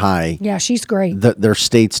 super high. Yeah, she's great. Their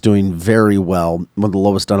state's doing very well, one of the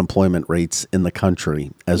lowest unemployment rates in the country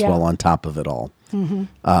as well on top of it all.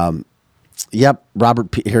 Mm-hmm. Yep,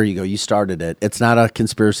 Robert, here you go. You started it. It's not a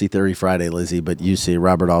Conspiracy Theory Friday, Lizzie, but you see,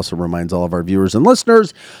 Robert also reminds all of our viewers and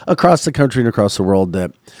listeners across the country and across the world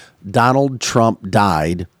that Donald Trump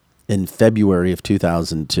died in February of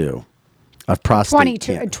 2002. Of prostate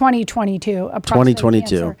 2022.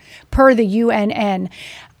 2022. Per the UNN.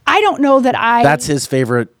 I don't know that That's his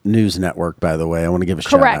favorite news network, by the way. I want to give a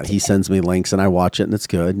shout out. He sends me links and I watch it and it's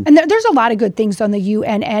good. And there's a lot of good things on the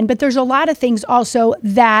UNN, but there's a lot of things also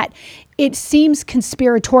that it seems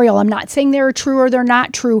conspiratorial. I'm not saying they're true or they're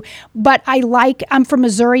not true, but I'm from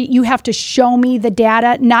Missouri. You have to show me the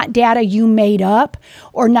data, not data you made up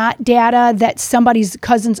or not data that somebody's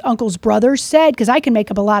cousin's uncle's brother said, because I can make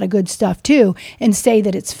up a lot of good stuff too and say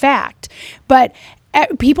that it's fact. But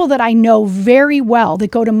people that I know very well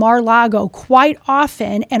that go to Mar-a-Lago quite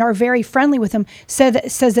often and are very friendly with him says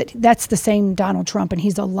that that's the same Donald Trump and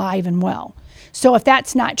he's alive and well. So if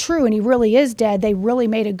that's not true and he really is dead, they really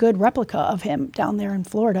made a good replica of him down there in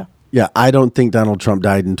Florida. Yeah, I don't think Donald Trump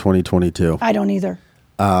died in 2022. I don't either.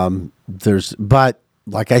 But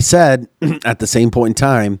like I said, at the same point in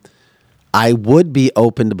time, I would be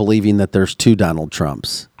open to believing that there's two Donald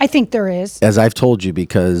Trumps. I think there is. As I've told you,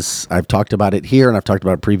 because I've talked about it here and I've talked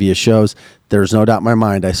about it previous shows, there's no doubt in my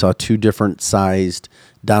mind I saw two different sized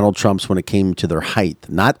Donald Trumps when it came to their height.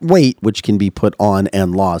 Not weight, which can be put on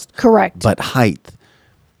and lost. Correct. But height.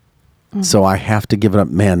 So I have to give it up.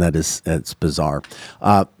 Man, it's bizarre.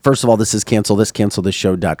 First of all, this is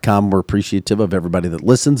cancelthisshow.com. We're appreciative of everybody that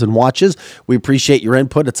listens and watches. We appreciate your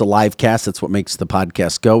input. It's a live cast. That's what makes the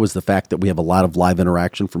podcast go, is the fact that we have a lot of live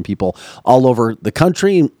interaction from people all over the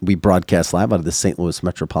country. We broadcast live out of the St. Louis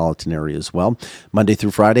metropolitan area as well, Monday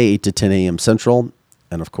through Friday, 8 to 10 a.m. Central.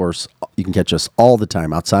 And of course, you can catch us all the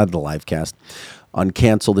time outside of the live cast on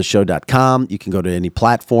cancelthisshow.com. You can go to any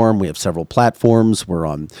platform. We have several platforms. We're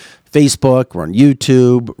on Facebook, we're on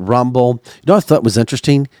YouTube, Rumble. You know what I thought was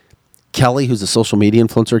interesting? Kelly, who's a social media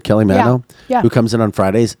influencer, Kelly Mano, who comes in on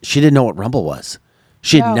Fridays, she didn't know what Rumble was.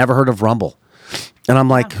 She had never heard of Rumble. And I'm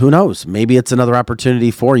like, who knows? Maybe it's another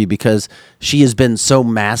opportunity for you, because she has been so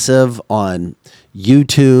massive on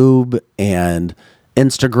YouTube and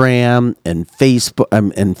Instagram and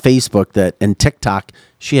Facebook that, and TikTok,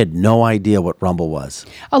 she had no idea what Rumble was.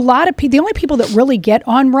 A lot of people, the only people that really get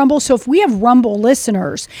on Rumble, so if we have Rumble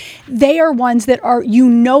listeners, they are ones that are,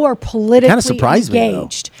 are politically kind of surprised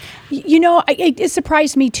engaged. Me, it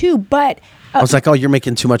surprised me too, but I was like, oh, you're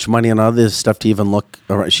making too much money on all this stuff to even look.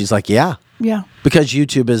 She's like, yeah. Yeah. Because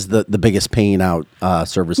YouTube is the biggest paying out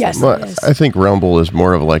service. Yes, well, I think Rumble is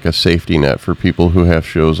more of like a safety net for people who have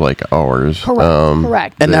shows like ours.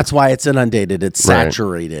 Correct. And that's why it's inundated. It's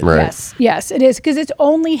saturated. Right. Yes, it is. Because it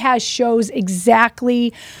only has shows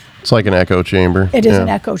exactly. It's like an echo chamber. It is an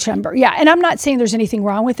echo chamber. Yeah. And I'm not saying there's anything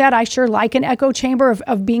wrong with that. I sure like an echo chamber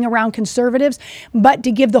of being around conservatives. But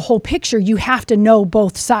to give the whole picture, you have to know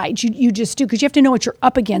both sides. You just do, because you have to know what you're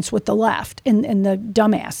up against with the left and the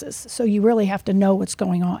dumbasses. So you really have to know what's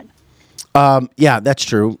going on. Yeah, that's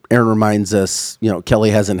true. Aaron reminds us,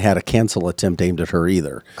 Kelly hasn't had a cancel attempt aimed at her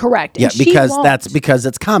either. Correct. Yeah, because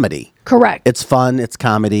it's comedy. Correct. It's fun. It's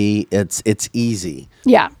comedy. It's easy.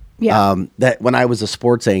 Yeah. Yeah. That when I was a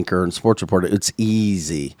sports anchor and sports reporter, it's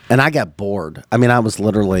easy. And I got bored. I mean, I was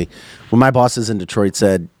literally, when my bosses in Detroit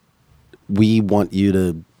said, we want you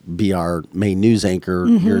to be our main news anchor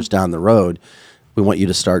years down the road, we want you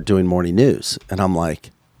to start doing morning news. And I'm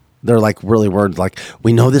like, they're like really worried, like,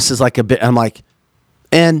 we know this is like a bit. I'm like,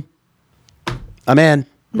 I'm in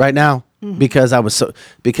right now. Because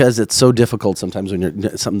because it's so difficult sometimes when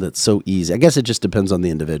you're something that's so easy. I guess it just depends on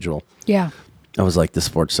the individual. Yeah. I was like, the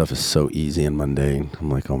sports stuff is so easy and mundane. I'm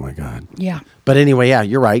like, oh my God. Yeah. But anyway, yeah,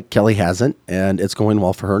 you're right. Kelly hasn't, and it's going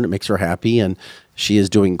well for her, and it makes her happy, and she is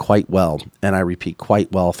doing quite well. And I repeat,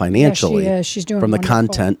 quite well financially. Yeah, she is. She's doing from wonderful. The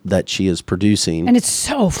content that she is producing. And it's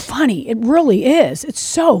so funny. It really is. It's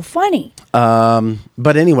so funny.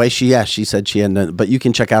 But anyway, she said she hadn't. But you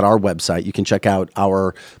can check out our website. You can check out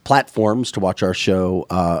our platforms to watch our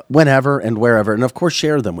show whenever and wherever, and of course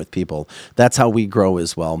share them with people. That's how we grow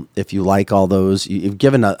as well. If you like all those, you've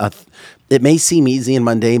given it may seem easy and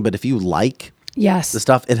mundane, but if you like the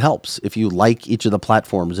stuff, it helps. If you like each of the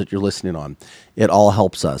platforms that you're listening on, it all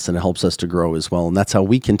helps us, and it helps us to grow as well. And that's how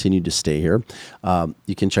we continue to stay here.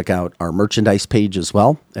 You can check out our merchandise page as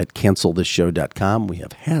well at cancelthisshow.com. We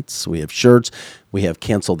have hats, we have shirts, we have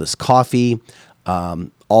Cancel This Coffee,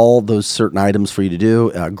 all those certain items for you to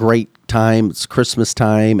do. Great time. It's Christmas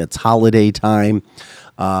time. It's holiday time.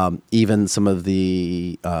 Even some of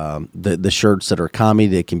the shirts that are comedy,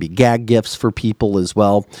 they can be gag gifts for people as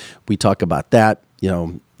well. We talk about that,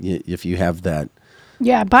 if you have that.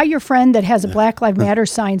 Yeah, buy your friend that has a Black Lives Matter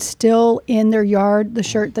sign still in their yard, the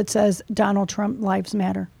shirt that says Donald Trump Lives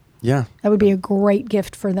Matter. Yeah. That would be a great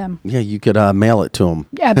gift for them. Yeah, you could mail it to them.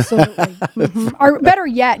 Absolutely. Or better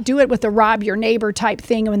yet, do it with the rob your neighbor type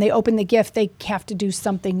thing. And when they open the gift, they have to do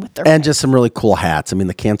something with their And just some really cool hats. I mean,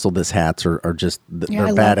 the Cancel This hats are just,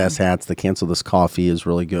 they're badass hats. The Cancel This coffee is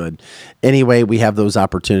really good. Anyway, we have those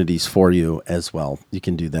opportunities for you as well. You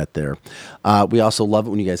can do that there. We also love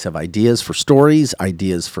it when you guys have ideas for stories,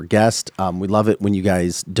 ideas for guests. We love it when you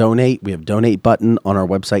guys donate. We have a donate button on our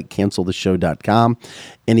website, cancelthisshow.com.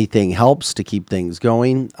 Anything helps to keep things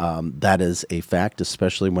going. That is a fact,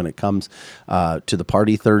 especially when it comes to the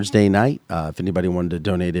party Thursday night. If anybody wanted to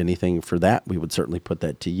donate anything for that, we would certainly put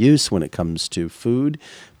that to use when it comes to food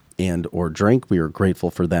and or drink. We are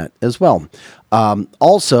grateful for that as well.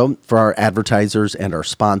 Also, for our advertisers and our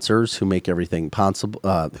sponsors who make everything possible,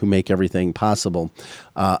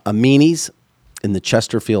 Amini's in the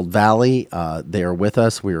Chesterfield Valley, they are with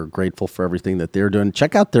us. We are grateful for everything that they're doing.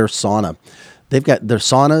 Check out their sauna. They've got their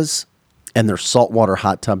saunas and their saltwater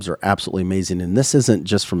hot tubs are absolutely amazing. And this isn't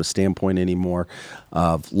just from a standpoint anymore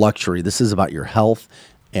of luxury. This is about your health.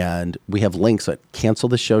 And we have links at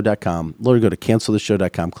cancelthisshow.com. Literally go to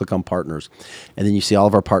cancelthisshow.com, click on partners, and then you see all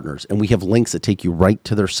of our partners. And we have links that take you right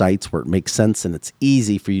to their sites where it makes sense and it's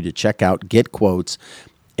easy for you to check out, get quotes,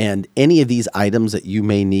 And any of these items that you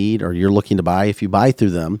may need or you're looking to buy, if you buy through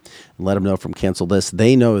them and let them know from Cancel This,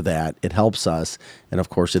 they know that it helps us. And of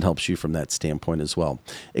course, it helps you from that standpoint as well.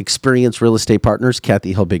 Experienced real estate partners,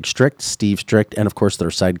 Kathy Hilbig Strict, Steve Strict, and of course, their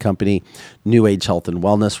side company, New Age Health and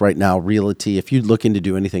Wellness. Right now, Realty. If you're looking to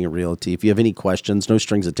do anything in Realty, if you have any questions, no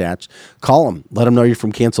strings attached, call them. Let them know you're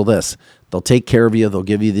from Cancel This. They'll take care of you. They'll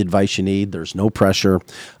give you the advice you need. There's no pressure.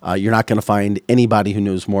 You're not going to find anybody who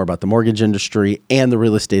knows more about the mortgage industry and the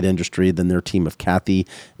real estate industry than their team of Kathy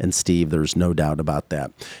and Steve. There's no doubt about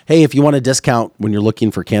that. Hey, if you want a discount when you're looking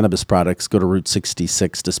for cannabis products, go to Route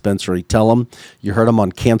 66 Dispensary. Tell them you heard them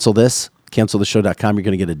on Cancel This. CancelTheShow.com, you're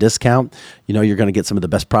going to get a discount. You know, you're going to get some of the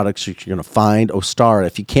best products that you're going to find. Ostar,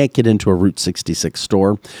 if you can't get into a Route 66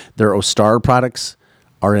 store, their Ostar products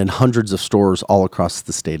are in hundreds of stores all across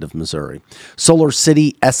the state of Missouri. Solar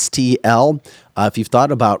City STL, if you've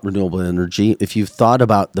thought about renewable energy, if you've thought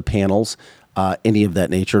about the panels, any of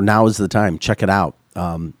that nature, now is the time. Check it out.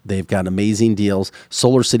 They've got amazing deals.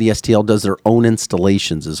 Solar City STL does their own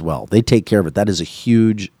installations as well. They take care of it. That is a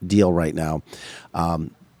huge deal right now.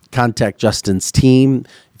 Contact Justin's team.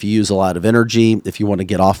 If you use a lot of energy, if you want to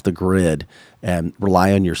get off the grid and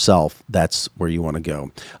rely on yourself, that's where you want to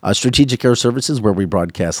go. Strategic Air Services, where we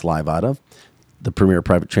broadcast live out of, the premier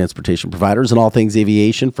private transportation providers and all things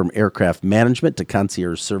aviation, from aircraft management to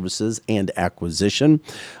concierge services and acquisition.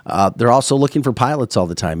 They're also looking for pilots all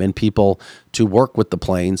the time and people to work with the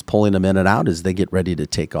planes, pulling them in and out as they get ready to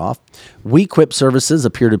take off. WeQuip Services, a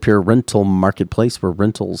peer-to-peer rental marketplace where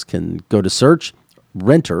renters can go to search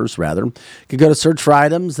for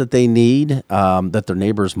items that they need, that their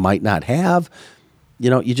neighbors might not have. You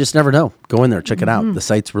know, you just never know. Go in there, check it out. The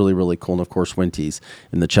site's really, really cool. And of course, Winty's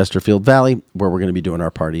in the Chesterfield Valley, where we're going to be doing our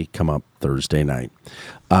party come up Thursday night.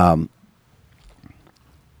 Have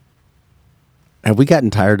we gotten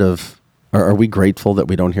tired of, or are we grateful that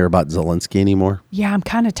we don't hear about Zelensky anymore? Yeah, I'm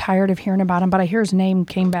kind of tired of hearing about him, but I hear his name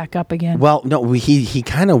came back up again. Well, no, he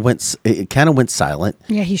kind of went silent.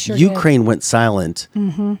 Yeah, he sure Ukraine did. went silent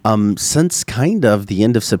since kind of the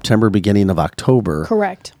end of September, beginning of October.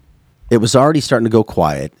 Correct. It was already starting to go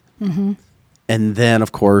quiet. And then,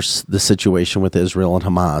 of course, the situation with Israel and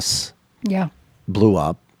Hamas blew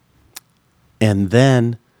up. And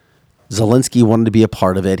then Zelensky wanted to be a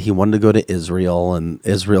part of it. He wanted to go to Israel, and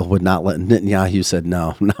Israel would not let. Netanyahu said,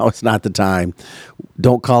 no, it's not the time.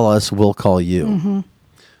 Don't call us, we'll call you.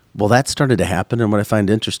 Well, that started to happen. And what I find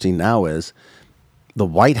interesting now is the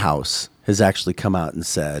White House has actually come out and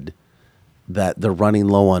said that they're running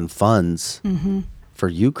low on funds for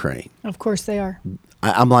Ukraine. Of course they are.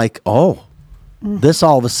 I'm like, this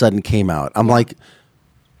all of a sudden came out. I'm like,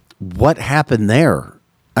 what happened there?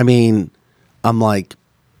 I mean, I'm like,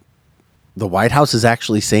 the White House is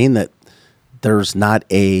actually saying that there's not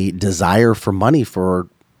a desire for money for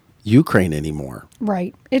Ukraine anymore.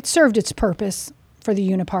 Right. It served its purpose for the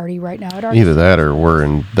Uniparty right now. Either that or we're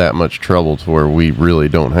in that much trouble to where we really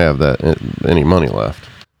don't have any money left.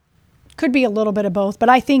 Could be a little bit of both, but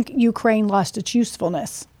I think Ukraine lost its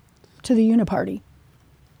usefulness to the Uniparty.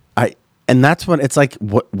 And that's when it's like,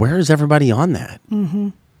 where is everybody on that?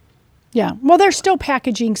 Yeah. Well, they're still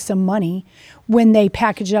packaging some money when they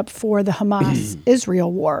package up for the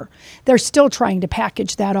Hamas-Israel war. They're still trying to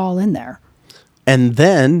package that all in there. And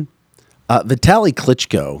then Vitaly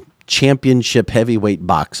Klitschko, championship heavyweight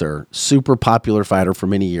boxer, super popular fighter for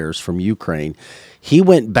many years from Ukraine, he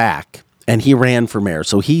went back and he ran for mayor.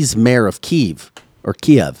 So he's mayor of Kiev.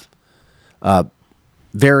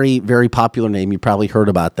 Very, very popular name. You probably heard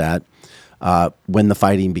about that when the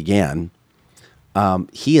fighting began.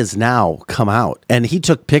 He has now come out, and he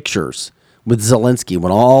took pictures with Zelensky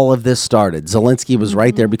when all of this started. Zelensky was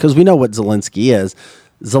right there because we know what Zelensky is.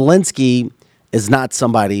 Zelensky is not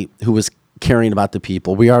somebody who was caring about the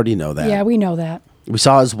people. We already know that. Yeah, we know that. We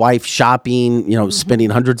saw his wife shopping, spending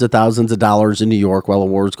hundreds of thousands of dollars in New York while the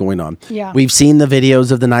war is going on. Yeah. We've seen the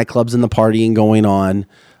videos of the nightclubs and the partying going on.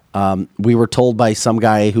 We were told by some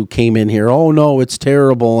guy who came in here, oh, no, it's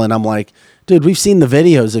terrible. And I'm like, dude, we've seen the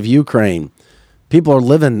videos of Ukraine. People are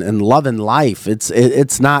living and loving life.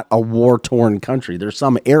 It's not a war-torn country. There's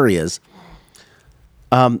some areas.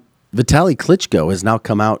 Vitaly Klitschko has now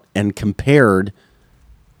come out and compared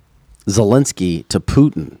Zelensky to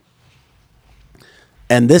Putin.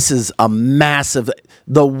 And this is a massive...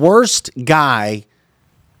 The worst guy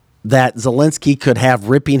that Zelensky could have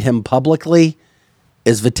ripping him publicly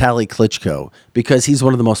is Vitaly Klitschko, because he's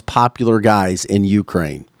one of the most popular guys in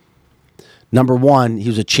Ukraine. Number one, he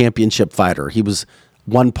was a championship fighter. He was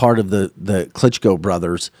one part of the Klitschko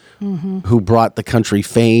brothers who brought the country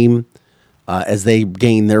fame as they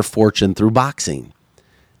gained their fortune through boxing.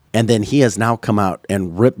 And then he has now come out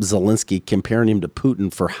and ripped Zelensky, comparing him to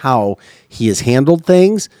Putin for how he has handled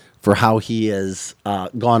things, for how he has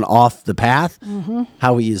gone off the path,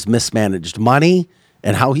 how he has mismanaged money,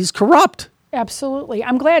 and how he's corrupt. Absolutely.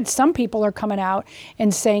 I'm glad some people are coming out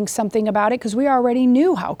and saying something about it because we already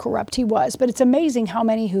knew how corrupt he was. But it's amazing how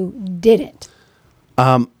many who didn't.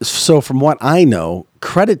 So from what I know,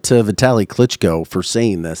 credit to Vitaly Klitschko for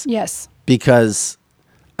saying this. Yes. Because,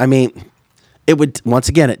 I mean, once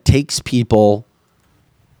again, it takes people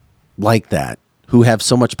like that who have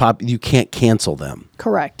so much you can't cancel them.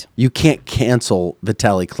 Correct. You can't cancel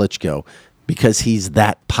Vitaly Klitschko because he's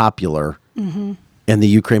that popular in the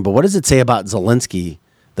Ukraine. But what does it say about Zelensky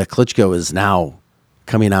that Klitschko is now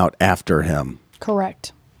coming out after him?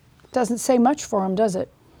 Correct. Doesn't say much for him, does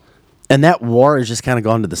it? And that war has just kind of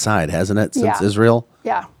gone to the side, hasn't it, since Israel?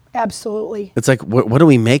 Yeah, absolutely. It's like, what do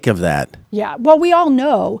we make of that? Yeah. Well, we all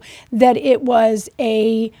know that it was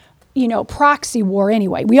a proxy war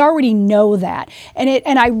anyway. We already know that.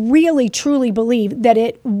 And I really, truly believe that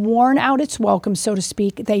it worn out its welcome, so to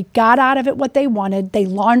speak. They got out of it what they wanted. They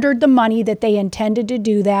laundered the money that they intended to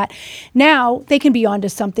do that. Now they can be on to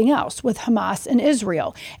something else with Hamas and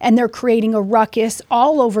Israel. And they're creating a ruckus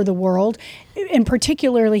all over the world, and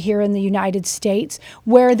particularly here in the United States,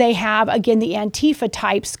 where they have, again, the Antifa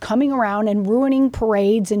types coming around and ruining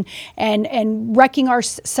parades and wrecking our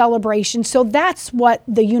celebrations. So that's what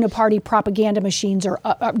the uniparty propaganda machines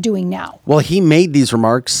are doing now. Well, he made these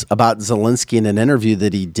remarks about Zelensky in an interview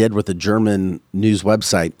that he did with a German news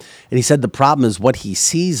website. And he said the problem is what he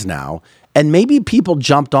sees now. And maybe people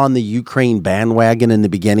jumped on the Ukraine bandwagon in the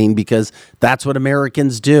beginning because that's what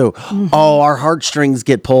Americans do. Oh, our heartstrings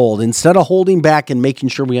get pulled. Instead of holding back and making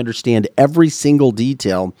sure we understand every single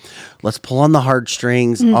detail, let's pull on the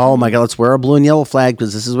heartstrings. Oh, my God, let's wear a blue and yellow flag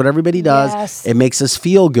because this is what everybody does. Yes. It makes us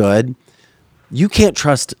feel good. You can't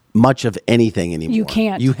trust much of anything anymore. You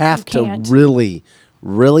can't. You have to really,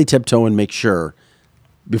 really tiptoe and make sure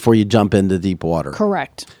before you jump into deep water.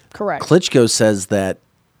 Correct. Klitschko says that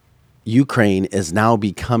Ukraine is now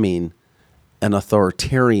becoming an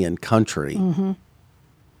authoritarian country.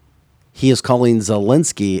 He is calling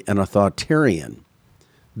Zelensky an authoritarian.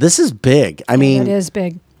 This is big. I mean, it is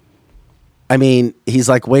big. I mean, he's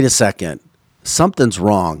like, wait a second, something's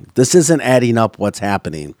wrong. This isn't adding up what's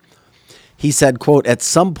happening. He said, quote, at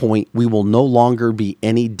some point, we will no longer be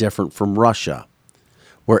any different from Russia,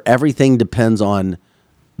 where everything depends on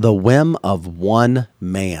the whim of one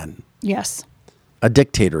man. Yes. A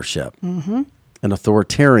dictatorship, an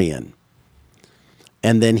authoritarian.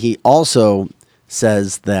 And then he also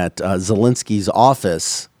says that Zelensky's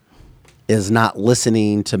office is not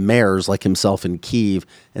listening to mayors like himself in Kyiv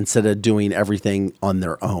instead of doing everything on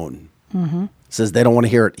their own. Says they don't want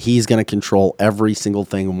to hear it. He's going to control every single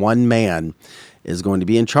thing. One man is going to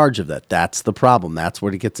be in charge of that. That's the problem. That's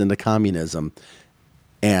where it gets into communism.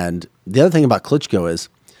 And the other thing about Klitschko is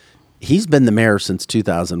he's been the mayor since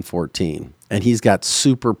 2014. And he's got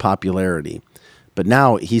super popularity. But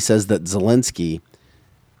now he says that Zelensky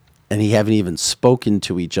and he haven't even spoken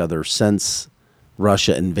to each other since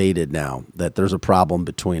Russia invaded now, that there's a problem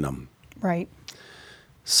between them. Right.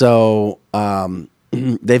 So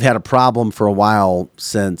they've had a problem for a while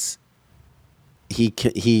since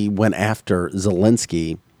he went after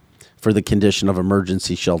Zelensky for the condition of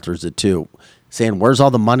emergency shelters at 2, saying, where's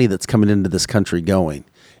all the money that's coming into this country going?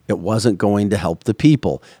 It wasn't going to help the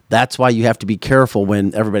people. That's why you have to be careful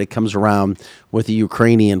when everybody comes around with the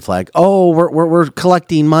Ukrainian flag. Oh, we're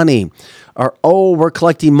collecting money. Or, oh, we're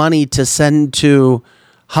collecting money to send to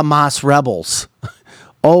Hamas rebels.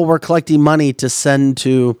 Oh, we're collecting money to send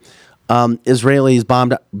to Israelis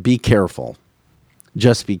bombed. Be careful.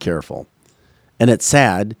 Just be careful. And it's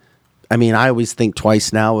sad. I mean, I always think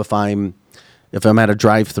twice now if I'm at a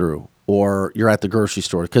drive-through or you're at the grocery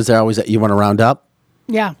store because they're always you want to round up.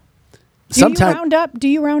 Yeah. Do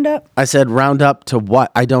you round up? I said round up to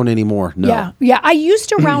what? I don't anymore. No. Yeah. I used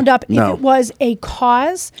to round up if it was a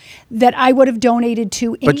cause that I would have donated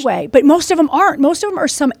to anyway. But most of them aren't. Most of them are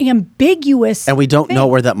some ambiguous and we don't know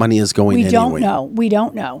where that money is going anyway. We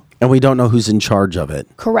don't know. And we don't know who's in charge of it.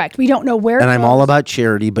 Correct. We don't know where and I'm all about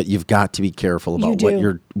charity, but you've got to be careful about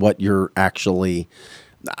what you're actually.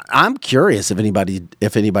 I'm curious if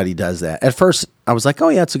anybody does that. At first, I was like, oh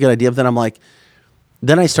yeah, it's a good idea. But then I'm like,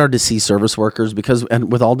 then I started to see service workers because,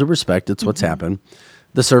 and with all due respect, it's what's happened.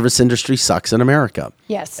 The service industry sucks in America.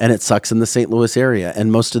 Yes. And it sucks in the St. Louis area.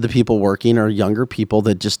 And most of the people working are younger people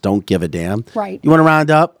that just don't give a damn. Right. You want to round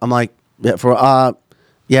up? I'm like,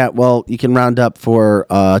 well, you can round up for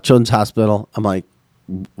Children's Hospital. I'm like,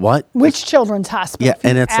 what? Which children's hospital? Yeah.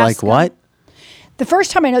 And it's like, what? The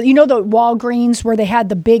first time I know, the Walgreens where they had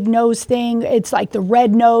the big nose thing. It's like the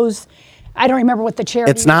red nose. I don't remember what the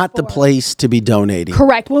charity It's not was the for. place to be donating.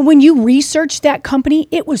 Correct. When you researched that company,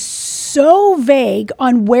 it was so vague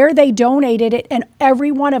on where they donated it, and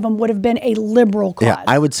every one of them would have been a liberal cause. Yeah,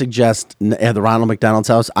 I would suggest at the Ronald McDonald's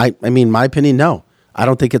house. I mean, my opinion, no. I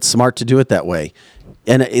don't think it's smart to do it that way.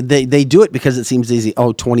 And they do it because it seems easy.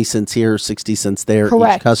 Oh, 20 cents here, 60 cents there,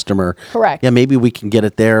 Correct. each customer. Correct. Yeah, maybe we can get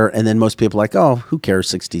it there. And then most people are like, oh, who cares,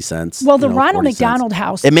 60 cents? Well, the Ronald 40 McDonald cents.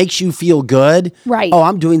 house. It makes you feel good. Right. Oh,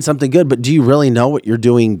 I'm doing something good. But do you really know what you're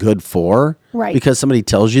doing good for? Right. Because somebody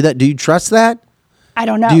tells you that. Do you trust that? I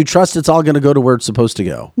don't know. Do you trust it's all going to go to where it's supposed to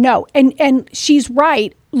go? No. And she's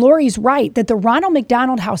right. Lori's right that the Ronald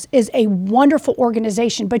McDonald House is a wonderful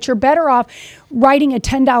organization, but you're better off writing a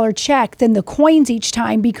 $10 check than the coins each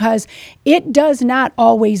time because it does not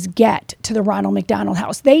always get to the Ronald McDonald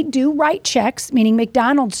House. They do write checks, meaning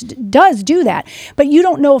McDonald's does do that, but you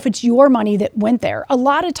don't know if it's your money that went there. A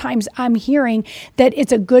lot of times I'm hearing that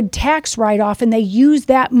it's a good tax write-off and they use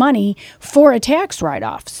that money for a tax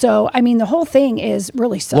write-off. So, I mean, the whole thing is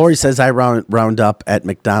really suspect. Lori says I round up at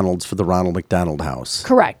McDonald's for the Ronald McDonald House.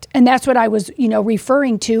 Correct. And that's what I was,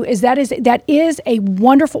 referring to is that is a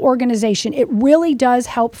wonderful organization. It really does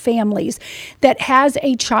help families that has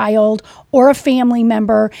a child or a family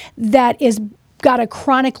member that is got a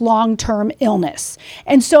chronic long-term illness.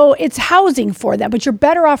 And so it's housing for them, but you're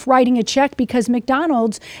better off writing a check because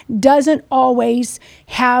McDonald's doesn't always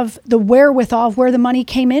have the wherewithal of where the money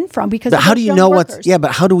came in from because But how do you know workers.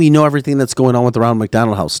 but how do we know everything that's going on with the Ronald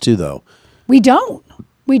McDonald House too, though? We don't.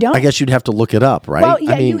 We don't. I guess you'd have to look it up, right? Well,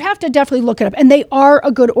 yeah, you have to definitely look it up. And they are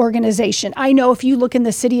a good organization. I know if you look in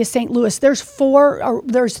the city of St. Louis, there's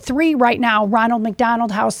 3 right now Ronald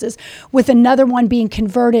McDonald houses with another one being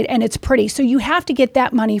converted, and it's pretty. So you have to get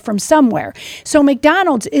that money from somewhere. So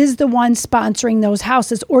McDonald's is the one sponsoring those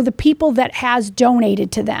houses or the people that has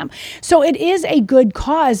donated to them. So it is a good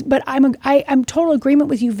cause, but I'm total agreement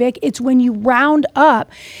with you, Vic. It's when you round up,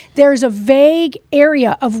 there's a vague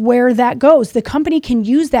area of where that goes. The company can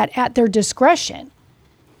use that at their discretion.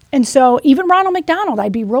 And so even Ronald McDonald,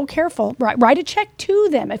 I'd be real careful. Write a check to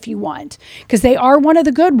them if you want, because they are one of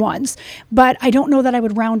the good ones. But I don't know that I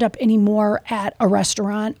would round up any more at a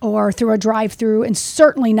restaurant or through a drive-through, and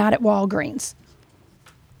certainly not at Walgreens.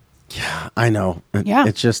 Yeah, I know. Yeah.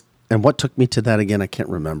 It's just, and what took me to that again? I can't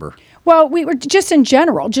remember. Well, we were just in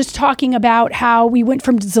general, just talking about how we went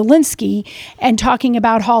from Zelensky and talking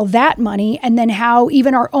about all that money, and then how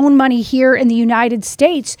even our own money here in the United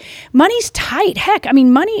States, money's tight. Heck, I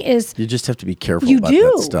mean, money is... You just have to be careful about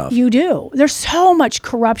that stuff. You do. There's so much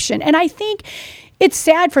corruption. And I think it's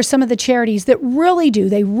sad for some of the charities that really do.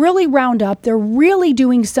 They really round up. They're really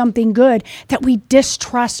doing something good that we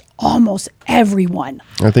distrust almost everyone.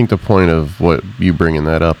 I think the point of what you bringing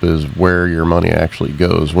that up is where your money actually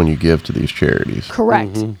goes when you give to these charities.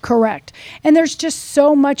 Correct. Mm-hmm. Correct. And there's just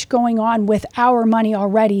so much going on with our money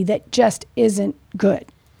already that just isn't good.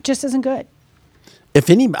 Just isn't good.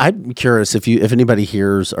 I'm curious if anybody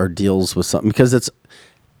hears or deals with something, because it's,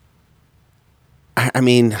 I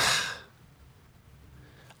mean,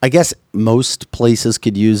 I guess most places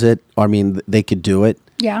could use it. I mean, they could do it.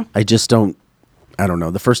 Yeah. I don't know.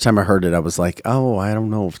 The first time I heard it, I was like, oh, I don't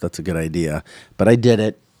know if that's a good idea. But I did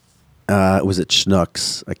it. It was at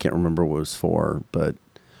Schnucks. I can't remember what it was for. But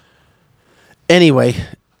anyway,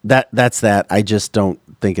 that's that. I just don't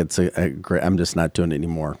think it's a great... I'm just not doing it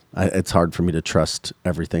anymore. It's hard for me to trust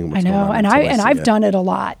everything. I know. And I've done it a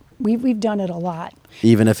lot. We've done it a lot.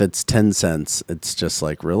 Even if it's 10 cents, it's just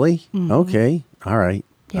like, really? Mm-hmm. Okay. All right.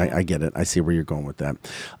 Yeah. I get it. I see where you're going with that.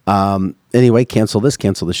 Anyway,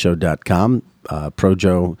 canceltheshow.com. Pro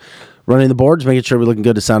Joe running the boards, making sure we're looking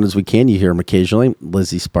good as sound as we can. You hear him occasionally.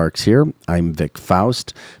 Lizzie Sparks here. I'm Vic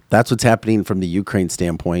Faust. That's what's happening from the Ukraine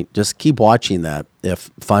standpoint. Just keep watching that if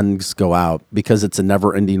funds go out, because it's a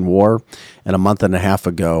never-ending war. And a month and a half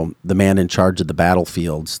ago, the man in charge of the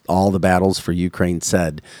battlefields, all the battles for Ukraine,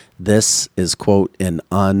 said this is, quote, an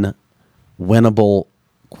unwinnable,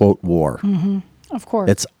 quote, war. Mm-hmm. Of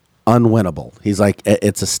course. It's unwinnable. He's like,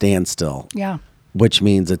 it's a standstill. Yeah. Which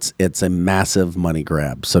means it's a massive money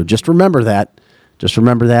grab. So just remember that. Just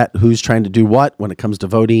remember that. Who's trying to do what when it comes to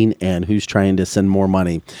voting, and who's trying to send more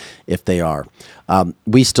money if they are.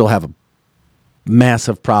 We still have a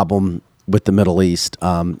massive problem with the Middle East.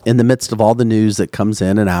 In the midst of all the news that comes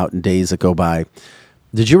in and out and days that go by,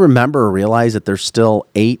 did you remember or realize that there's still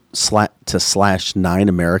 8/9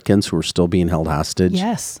 Americans who are still being held hostage?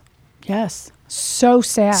 Yes. Yes. So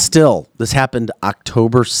sad. Still, this happened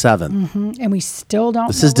October 7th. Mm-hmm. And we still don't know.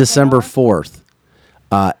 This is December 4th,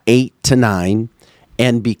 8 to 9.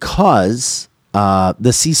 And because The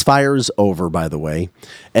ceasefire is over, by the way,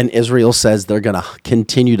 and Israel says they're going to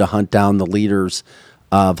continue to hunt down the leaders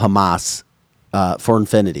of Hamas for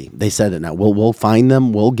infinity. They said it now. We'll find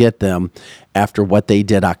them. We'll get them after what they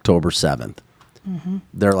did October 7th. Mm-hmm.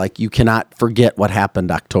 They're like, you cannot forget what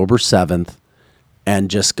happened October 7th and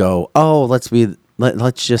just go, oh, let's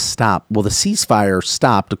just stop. Well, the ceasefire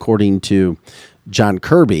stopped, according to John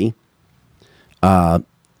Kirby,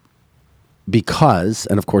 because,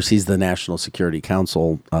 and of course he's the National Security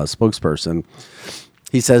Council spokesperson,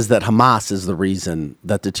 he says that Hamas is the reason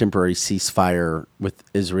that the temporary ceasefire with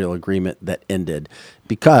Israel agreement that ended.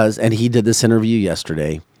 Because, and he did this interview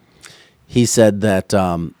yesterday, he said that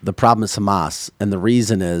the problem is Hamas, and the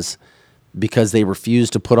reason is because they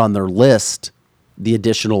refused to put on their list the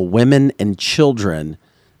additional women and children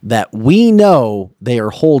that we know they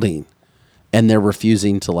are holding, and they're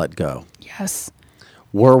refusing to let go. Yes.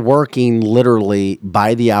 We're working literally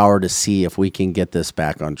by the hour to see if we can get this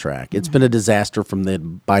back on track. It's been a disaster from the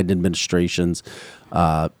Biden administration's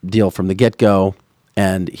deal from the get-go,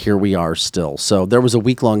 and here we are still. So there was a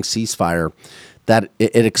week-long ceasefire that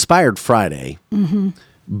it expired Friday,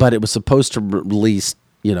 but it was supposed to release,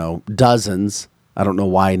 dozens, I don't know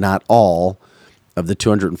why not all, of the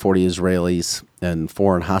 240 Israelis and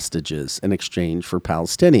foreign hostages in exchange for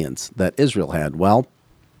Palestinians that Israel had. Well,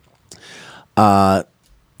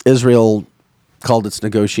 Israel called its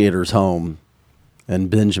negotiators home, and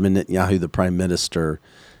Benjamin Netanyahu, the prime minister,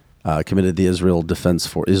 committed the Israeli Defense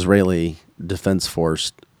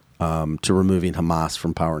Force to removing Hamas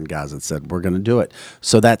from power in Gaza and said, we're going to do it.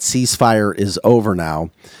 So that ceasefire is over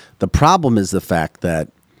now. The problem is the fact that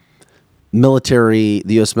the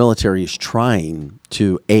U.S. military is trying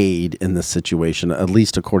to aid in this situation, at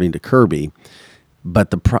least according to Kirby,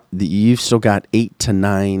 but you've still got 8 to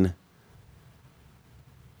 9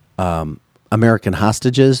 American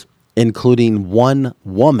hostages, including one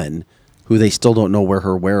woman who they still don't know where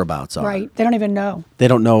her whereabouts are. Right. They don't even know. They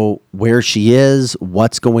don't know where she is,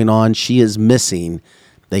 what's going on. She is missing.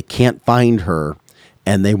 They can't find her,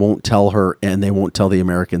 and they won't tell her, and they won't tell the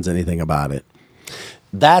Americans anything about it.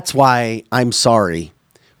 That's why I'm sorry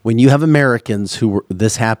when you have Americans who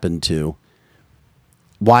this happened to,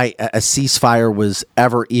 why a ceasefire was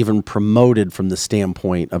ever even promoted from the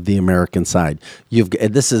standpoint of the American side.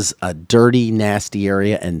 This is a dirty, nasty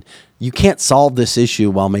area, and you can't solve this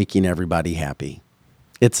issue while making everybody happy.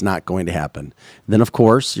 It's not going to happen. Then, of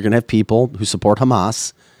course, you're going to have people who support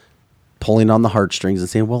Hamas pulling on the heartstrings and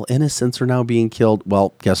saying, well, innocents are now being killed.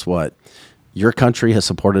 Well, guess what? Your country has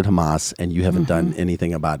supported Hamas, and you haven't done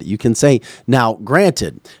anything about it. You can say, now,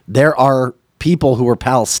 granted, there are people who are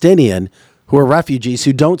Palestinian who are refugees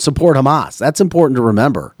who don't support Hamas. That's important to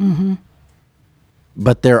remember. Mm-hmm.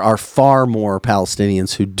 But there are far more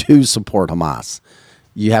Palestinians who do support Hamas.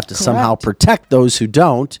 You have to somehow protect those who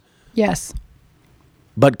don't. Yes.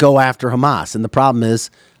 But go after Hamas. And the problem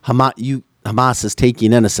is Hamas is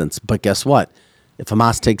taking innocents. But guess what? If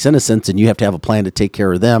Hamas takes innocents, and you have to have a plan to take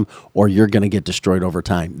care of them, or you're going to get destroyed over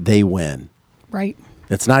time. They win. Right.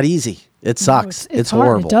 It's not easy. It sucks. It's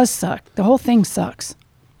horrible. It does suck. The whole thing sucks.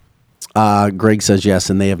 Greg says yes,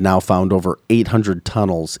 and they have now found over 800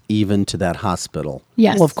 tunnels even to that hospital.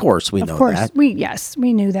 Yes. Well, of course we know that. We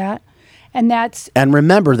knew that. And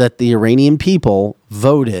remember that the Iranian people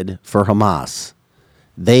voted for Hamas.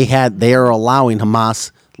 They are allowing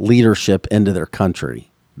Hamas leadership into their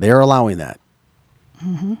country. They are allowing that.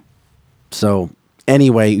 Mm-hmm. So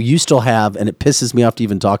anyway, you still have, and it pisses me off to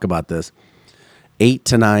even talk about this, 8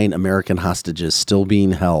 to 9 American hostages still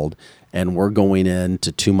being held, and we're going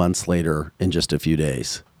into 2 months later in just a few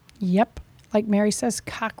days. Yep. Like Mary says,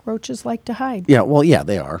 cockroaches like to hide. Yeah, well, yeah,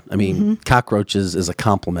 they are. I mean, cockroaches is a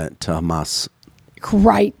compliment to Hamas.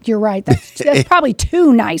 Right. You're right. That's probably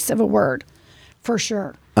too nice of a word, for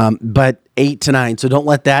sure. But 8 to 9, so don't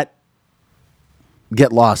let that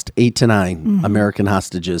get lost. 8 to 9 American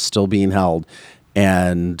hostages still being held.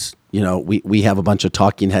 And, we have a bunch of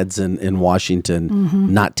talking heads in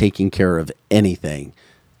Washington not taking care of anything.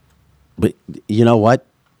 But you know what?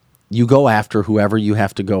 You go after whoever you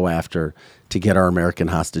have to go after to get our American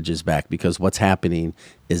hostages back, because what's happening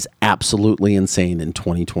is absolutely insane in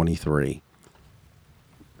 2023.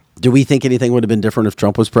 Do we think anything would have been different if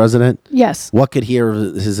Trump was president? Yes. What could he or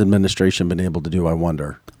his administration been able to do, I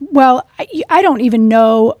wonder? Well, I don't even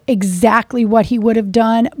know exactly what he would have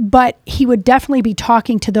done, but he would definitely be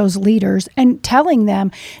talking to those leaders and telling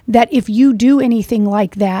them that if you do anything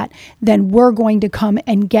like that, then we're going to come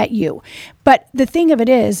and get you. But the thing of it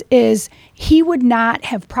is he would not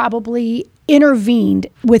have probably intervened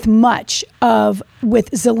with Zelensky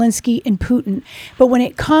and Putin. But when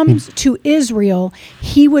it comes to Israel,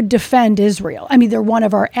 he would defend Israel. I mean, they're one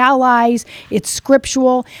of our allies. It's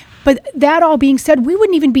scriptural. But that all being said, we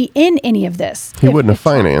wouldn't even be in any of this. He wouldn't have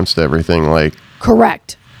financed everything like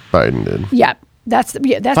correct Biden did. Yeah. That's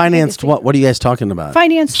financed what? What are you guys talking about?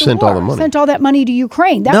 Financed the sent war. all the money. Sent all that money to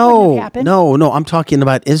Ukraine. That wouldn't have happened. No. I'm talking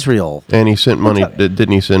about Israel. And he sent money.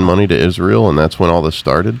 Didn't he send money to Israel? And that's when all this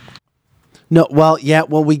started. No. Well, yeah.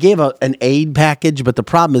 Well, we gave an aid package, but the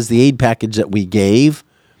problem is the aid package that we gave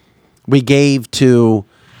to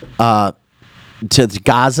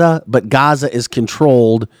Gaza, but Gaza is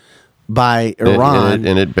controlled by Iran,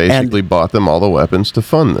 and it basically bought them all the weapons to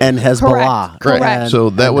fund them. And Hezbollah. Correct. So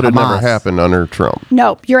that would have never happened under Trump.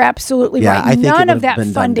 No, you're absolutely right. I think none of that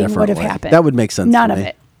funding would have happened. That would make sense. None of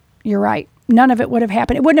it. You're right. None of it would have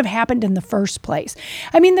happened. It wouldn't have happened in the first place.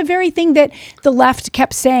 I mean, the very thing that the left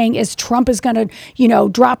kept saying is Trump is going to,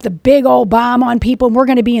 drop the big old bomb on people and we're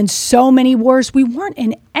going to be in so many wars. We weren't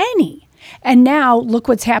in any. And now look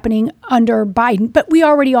what's happening under Biden. But we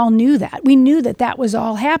already all knew that. We knew that that was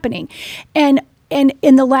all happening. And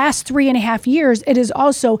in the last 3.5 years, it has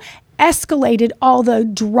also escalated all the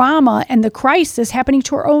drama and the crisis happening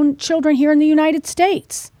to our own children here in the United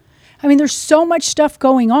States. I mean, there's so much stuff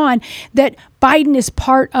going on that Biden is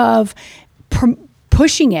part of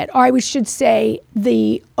pushing it. Or I should say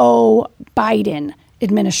the Biden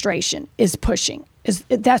administration is pushing.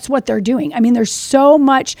 That's what they're doing. I mean, there's so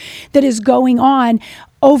much that is going on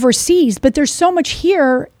overseas, but there's so much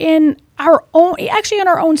here in our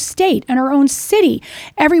own state and our own city,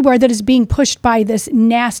 everywhere that is being pushed by this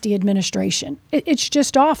nasty administration. It's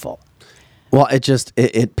just awful. Well,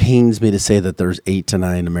 it pains me to say that there's 8 to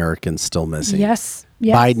 9 Americans still missing. Yes.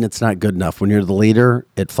 Biden, it's not good enough. When you're the leader,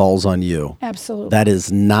 it falls on you. Absolutely. That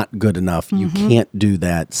is not good enough. Mm-hmm. You can't do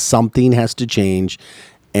that. Something has to change.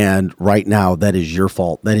 And right now, that is your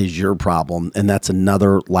fault. That is your problem. And that's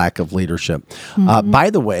another lack of leadership. Mm-hmm. By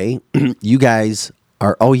the way, you guys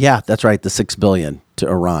are, that's right, the $6 billion to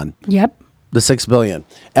Iran. Yep. The $6 billion.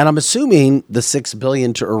 And I'm assuming the $6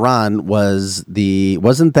 billion to Iran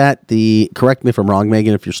wasn't that correct me if I'm wrong,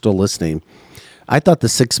 Megan, if you're still listening. I thought the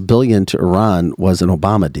 $6 billion to Iran was an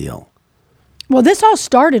Obama deal. Well, this all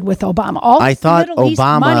started with Obama. I thought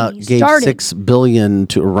Obama gave $6 billion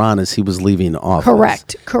to Iran as he was leaving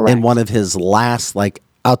office. Correct. In one of his last,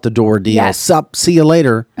 out the door deals. Yes. Sup, see you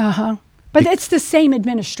later. But it's the same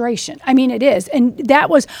administration. I mean, it is. And that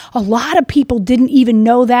was, a lot of people didn't even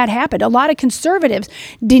know that happened. A lot of conservatives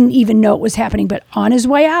didn't even know it was happening. But on his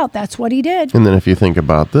way out, that's what he did. And then if you think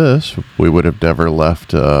about this, we would have never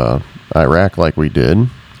left Iraq like we did.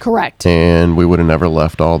 Correct. And we would have never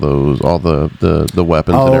left all the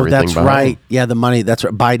weapons and everything that's behind. Right. Yeah, the money. That's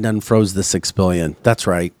right. Biden unfroze the $6 billion. That's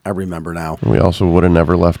right. I remember now. We also would have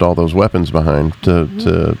never left all those weapons behind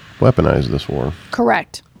to weaponize this war.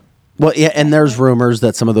 Correct. Well, yeah, and there's rumors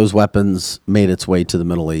that some of those weapons made its way to the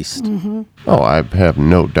Middle East. Mm-hmm. Oh, I have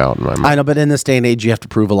no doubt in my mind. I know, but in this day and age, you have to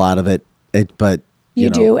prove a lot of it. You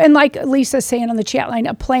do. And like Lisa's saying on the chat line,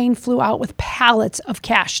 a plane flew out with pallets of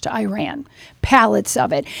cash to Iran, pallets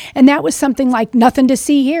of it. And that was something like nothing to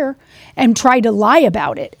see here, and tried to lie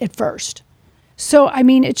about it at first. So, I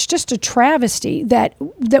mean, it's just a travesty that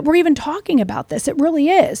we're even talking about this. It really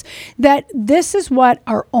is. That this is what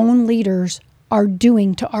our own leaders are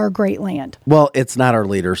doing to our great land. Well, it's not our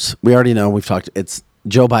leaders. We already know. We've talked. It's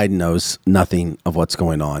Joe Biden knows nothing of what's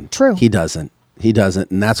going on. True. He doesn't.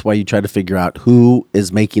 And that's why you try to figure out who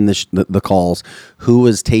is making the calls, who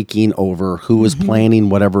is taking over, who is planning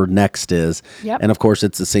whatever next is. Yep. And, of course,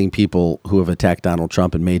 it's the same people who have attacked Donald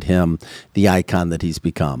Trump and made him the icon that he's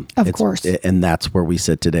become. Of course. And that's where we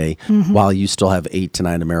sit today, while you still have 8 to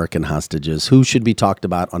 9 American hostages who should be talked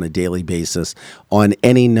about on a daily basis on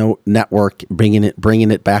any network, bringing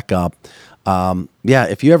it back up.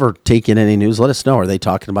 If you ever take in any news, let us know. Are they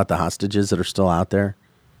talking about the hostages that are still out there?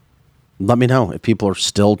 Let me know if people are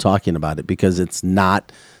still talking about it, because it's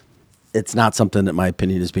not something that, in my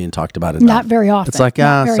opinion, is being talked about enough. Not very often. It's like,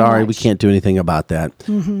 sorry, we can't do anything about that.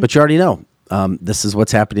 But you already know this is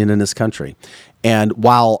what's happening in this country. And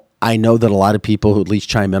while I know that a lot of people who at least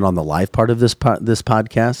chime in on the live part of this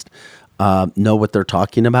podcast know what they're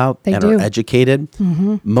talking about are educated,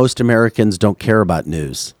 most Americans don't care about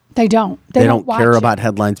news. They don't. They don't care about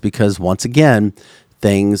headlines, because, once again,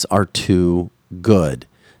 things are too good.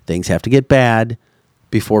 Things have to get bad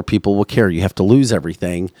before people will care. You have to lose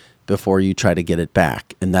everything before you try to get it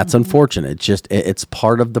back. And that's unfortunate. It's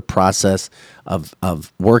part of the process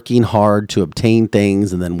of working hard to obtain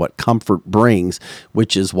things and then what comfort brings,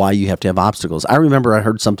 which is why you have to have obstacles. I remember I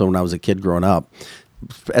heard something when I was a kid growing up,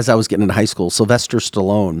 as I was getting into high school. Sylvester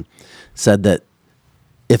Stallone said that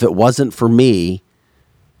if it wasn't for me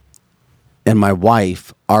and my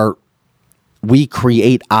wife, we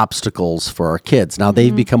create obstacles for our kids. Now,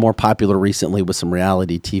 they've become more popular recently with some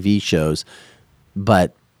reality TV shows,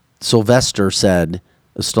 but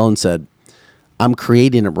Stallone said, I'm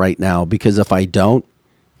creating it right now because if I don't,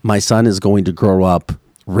 my son is going to grow up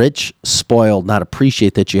rich, spoiled, not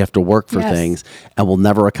appreciate that you have to work for things, and will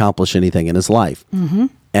never accomplish anything in his life.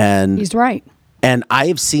 And he's right. And I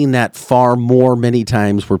have seen that far more many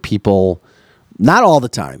times where people, not all the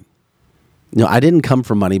time, I didn't come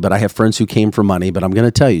from money, but I have friends who came from money. But I'm going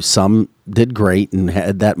to tell you, some did great and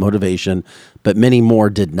had that motivation, but many more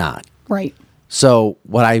did not. Right. So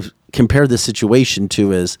what I've compared this situation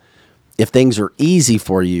to is, if things are easy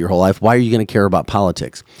for you your whole life, why are you going to care about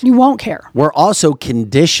politics? You won't care. We're also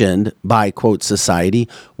conditioned by, quote, society.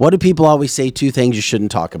 What do people always say? 2 things you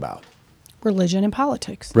shouldn't talk about. Religion and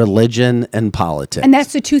politics. Religion and politics. And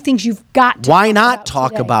that's the 2 things you've got to Why not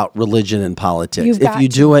talk about religion and politics? You've if you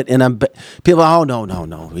do it in a people,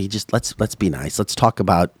 no. We just let's be nice. Let's talk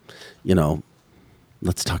about,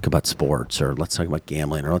 let's talk about sports, or let's talk about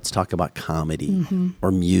gambling, or let's talk about comedy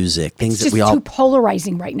or music. Things it's that we just all too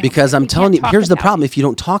polarizing right now. Because I'm telling you, here's the problem: if you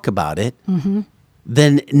don't talk about it,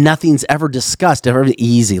 then nothing's ever discussed. Everything's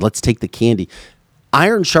easy. Let's take the candy.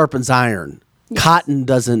 Iron sharpens iron. Yes. Cotton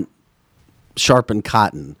doesn't sharpen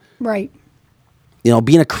cotton. Right.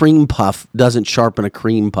 Being a cream puff doesn't sharpen a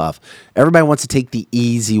cream puff. Everybody wants to take the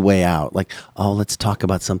easy way out. Like, let's talk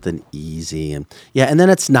about something easy. And then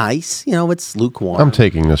it's nice. It's lukewarm. I'm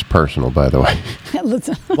taking this personal, by the way.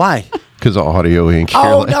 Why? Because of audio ink.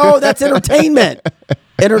 Oh, no, that's entertainment.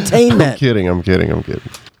 Entertainment. I'm kidding.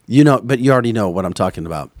 But you already know what I'm talking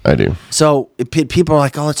about. I do. So people are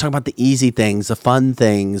like, let's talk about the easy things, the fun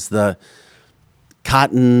things, the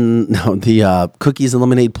cookies and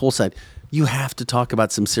lemonade poolside. You have to talk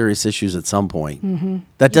about some serious issues at some point.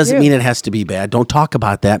 That doesn't mean it has to be bad. Don't talk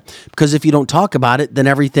about that, because if you don't talk about it, then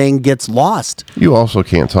everything gets lost. You also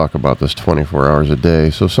can't talk about this 24 hours a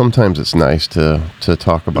day. So sometimes it's nice to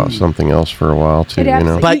talk about something else for a while too.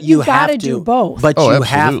 But you have to do both. But you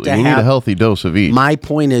have to. You need a healthy dose of each. My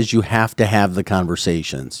point is, you have to have the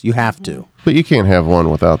conversations. You have to. But you can't have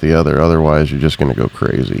one without the other. Otherwise, you're just going to go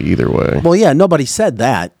crazy either way. Well, yeah, nobody said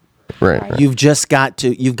that. Right. You've got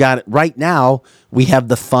it right now. We have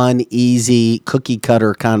the fun, easy, cookie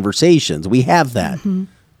cutter conversations. We have that.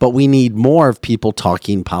 But we need more of people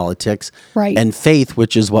talking politics and faith,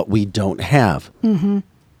 which is what we don't have.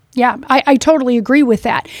 Yeah, I totally agree with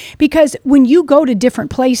that. Because when you go to different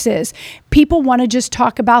places, people want to just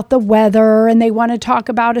talk about the weather, and they want to talk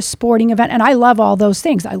about a sporting event. And I love all those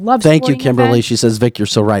things. I love Thank you, Kimberly. events. She says, Vic, you're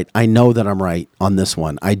so right. I know that I'm right on this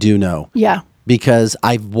one. I do know. Yeah. Because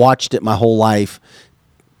I've watched it my whole life.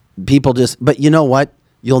 But you know what?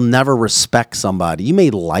 You'll never respect somebody. You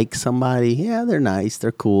may like somebody. Yeah, they're nice.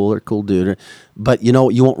 They're cool dude. But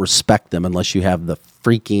you won't respect them unless you have the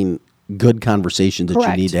freaking good conversations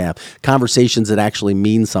that you need to have. Conversations that actually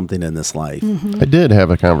mean something in this life. I did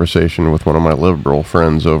have a conversation with one of my liberal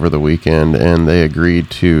friends over the weekend, and they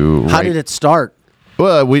agreed to... How did it start?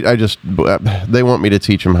 Well, they want me to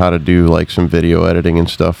teach them how to do like some video editing and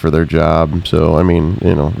stuff for their job. So, I mean,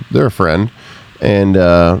 they're a friend,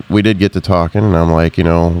 and we did get to talking, and I'm like,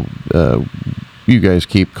 you guys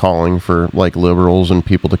keep calling for like liberals and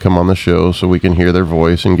people to come on the show so we can hear their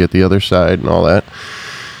voice and get the other side and all that.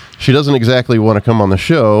 She doesn't exactly want to come on the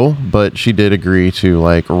show, but she did agree to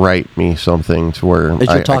like write me something to where as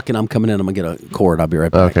you're talking, I'm coming in. I'm gonna get a cord. I'll be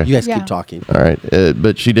right back. Okay. You guys keep talking. All right,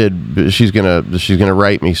 but she's gonna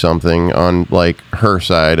write me something on like her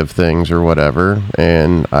side of things or whatever,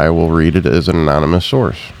 and I will read it as an anonymous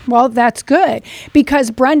source. Well, that's good,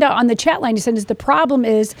 because Brenda on the chat line says the problem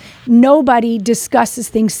is nobody discusses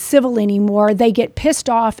things civil anymore. They get pissed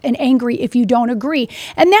off and angry if you don't agree,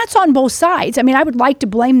 and that's on both sides. I mean, I would like to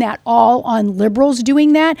blame that all on liberals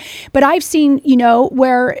doing that, but I've seen,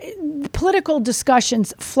 where political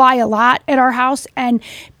discussions fly a lot at our house, and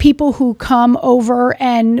people who come over,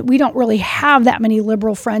 and we don't really have that many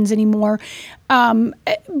liberal friends anymore. And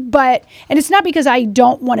it's not because I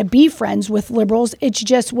don't want to be friends with liberals. It's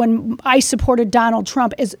just when I supported Donald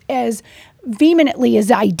Trump as vehemently as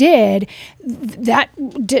I did,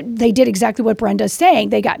 they did exactly what Brenda's saying.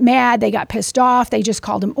 They got mad, they got pissed off, they just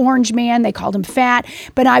called him Orange Man, they called him fat.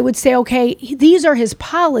 But I would say, okay, these are his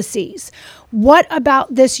policies. What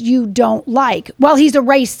about this you don't like? Well, he's a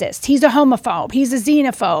racist, he's a homophobe, he's a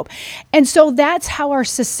xenophobe. And so that's how our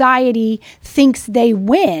society thinks they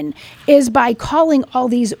win, is by calling all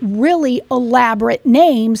these really elaborate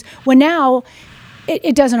names when now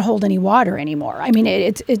it doesn't hold any water anymore. I mean,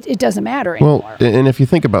 it doesn't matter anymore. Well, and if you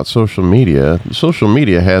think about social media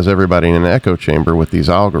has everybody in an echo chamber with these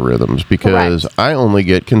algorithms, because Correct. I only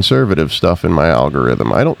get conservative stuff in my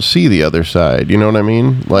algorithm. I don't see the other side. You know what I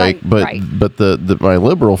mean? Like, Right. but my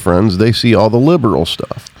liberal friends, they see all the liberal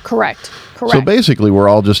stuff. Correct. So basically, we're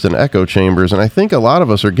all just in echo chambers, and I think a lot of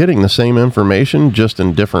us are getting the same information, just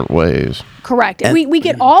in different ways. Correct. We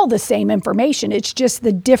get all the same information. It's just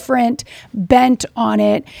the different bent on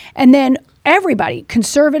it. And then everybody,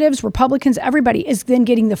 conservatives, Republicans, everybody is then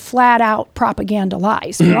getting the flat out propaganda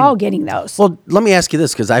lies. We're all getting those. Well, let me ask you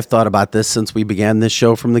this, because I've thought about this since we began this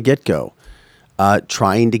show from the get-go.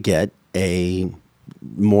 Trying to get a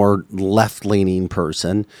more left-leaning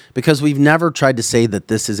person, because we've never tried to say that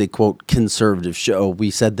this is a, quote, conservative show. We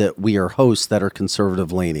said that we are hosts that are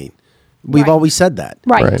conservative-leaning. We've always said that.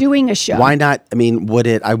 Right, doing a show. Why not? I mean,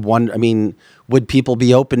 would people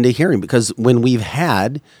be open to hearing? Because when we've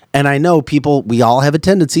had, and I know people, we all have a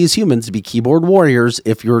tendency as humans to be keyboard warriors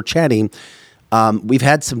if you're chatting. We've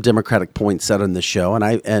had some Democratic points set on the show,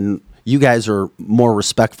 and you guys are more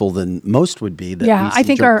respectful than most would be. Yeah, I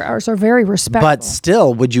think ours are very respectful. But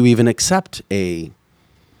still, would you even accept a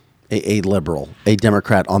liberal, a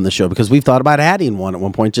Democrat on the show? Because we've thought about adding one at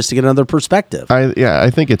one point just to get another perspective. I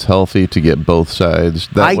think it's healthy to get both sides.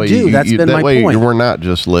 That way That's been my point. We're not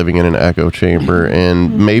just living in an echo chamber,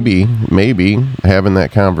 and maybe having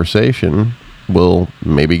that conversation will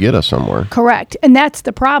maybe get us somewhere. Correct. And that's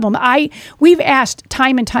the problem. We've asked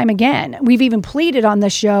time and time again. We've even pleaded on the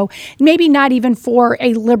show, maybe not even for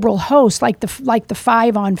a liberal host like the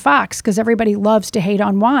five on Fox, because everybody loves to hate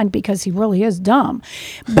on Juan because he really is dumb.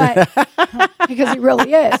 But because he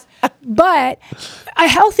really is. But a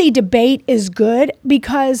healthy debate is good,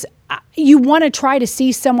 because you want to try to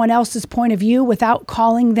see someone else's point of view without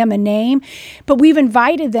calling them a name. But we've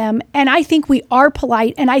invited them, and I think we are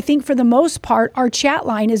polite. And I think for the most part, our chat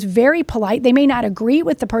line is very polite. They may not agree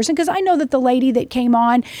with the person, because I know that the lady that came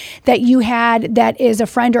on that you had that is a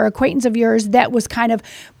friend or acquaintance of yours that was kind of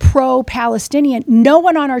pro-Palestinian, no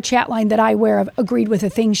one on our chat line that I aware of agreed with the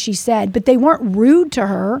things she said, but they weren't rude to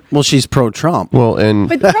her. Well, she's pro-Trump. Well, and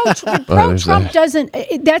But pro-Trump doesn't,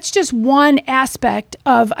 that's just one aspect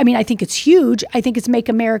of, I mean, I think it's huge. I think it's make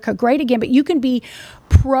America great again, but you can be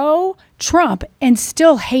pro-Trump and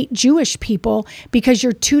still hate Jewish people because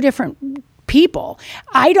you're two different people.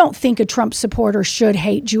 I don't think a Trump supporter should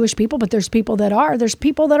hate Jewish people, but there's people that are. There's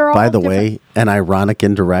people that are all By the different. way, an ironic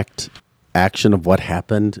indirect action of what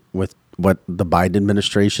happened with what the Biden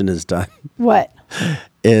administration has done. What?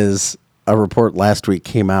 Is a report last week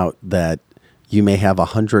came out that you may have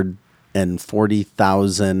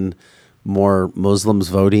 140,000 more Muslims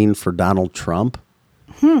voting for Donald Trump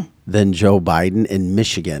than Joe Biden in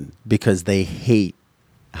Michigan, because they hate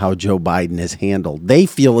how Joe Biden is handled. They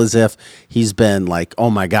feel as if he's been like,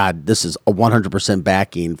 oh my God, this is a 100%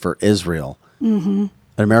 backing for Israel. Mm-hmm.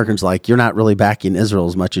 And Americans are like, you're not really backing Israel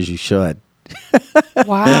as much as you should.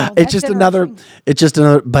 Wow. It's just another,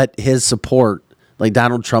 but his support, like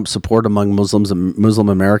Donald Trump's support among Muslims and Muslim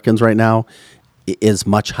Americans right now is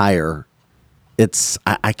much higher.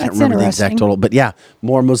 I can't remember the exact total, but yeah,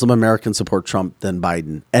 more Muslim Americans support Trump than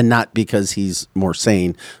Biden, and not because he's more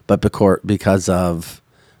sane, but because of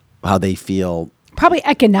how they feel. Probably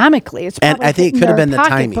economically. It's probably and I think it could have been the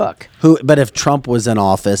timing. pocketbook. But if Trump was in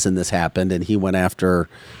office and this happened and he went after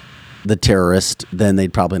the terrorist, then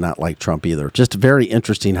they'd probably not like Trump either. Just very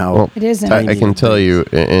interesting how it is. I can tell you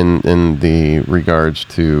in the regards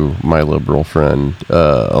to my liberal friend,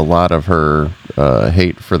 a lot of her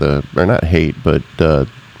hate for not hate, but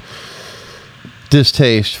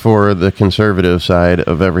distaste for the conservative side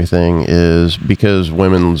of everything is because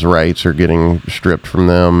women's rights are getting stripped from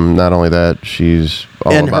them. Not only that, she's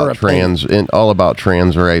all about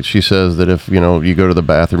trans rights. She says that if you go to the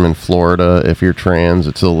bathroom in Florida, if you're trans,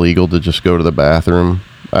 it's illegal to just go to the bathroom.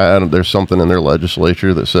 There's something in their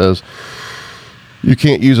legislature that says you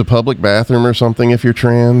can't use a public bathroom or something if you're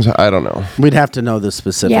trans. I don't know. We'd have to know the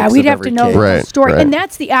specifics. Yeah, we'd have to know the story. Right. And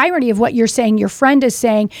that's the irony of what you're saying. Your friend is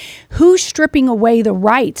saying, who's stripping away the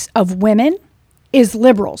rights of women is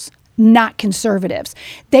liberals. not conservatives.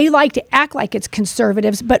 They like to act like it's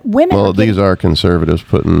conservatives, but women... Well, these are conservatives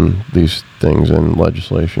putting these things in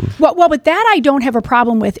legislation. Well, but that I don't have a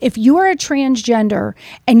problem with. If you are a transgender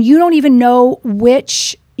and you don't even know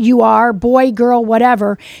which you are, boy, girl,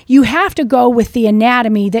 whatever, you have to go with the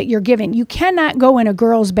anatomy that you're given. You cannot go in a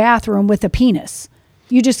girl's bathroom with a penis.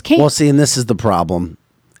 You just can't. Well, see, and this is the problem.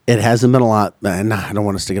 It hasn't been a lot, and I don't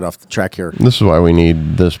want us to get off the track here. This is why we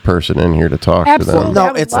need this person in here to talk Absolutely. to them.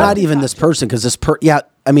 No, it's not even this person, because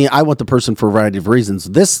I want the person for a variety of reasons.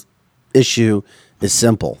 This issue is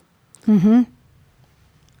simple. Mm-hmm.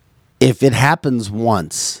 If it happens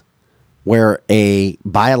once where a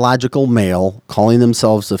biological male calling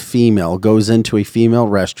themselves a female goes into a female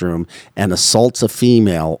restroom and assaults a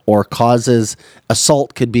female or causes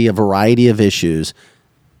assault, could be a variety of issues,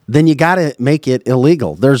 then you got to make it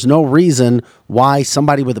illegal. There's no reason why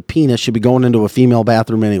somebody with a penis should be going into a female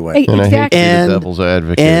bathroom anyway. And I hate to be the devil's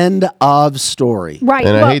advocate. End of story. Right.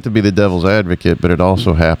 And I hate to be the devil's advocate, but it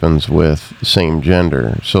also happens with same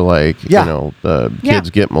gender. So, kids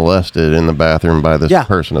get molested in the bathroom by this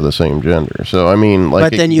person of the same gender. So, I mean,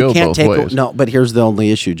 but then you can't take ways. No. But here's the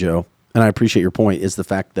only issue, Joe, and I appreciate your point, is the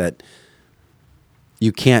fact that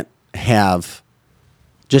you can't have,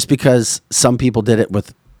 just because some people did it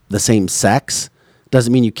with the same sex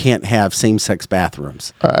doesn't mean you can't have same-sex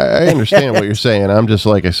bathrooms. I understand what you're saying. I'm just,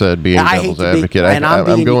 like I said, being devil's advocate.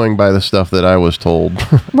 I'm going by the stuff that I was told.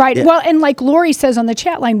 Right. Yeah. Well, and like Lori says on the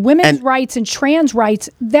chat line, women's rights and trans rights,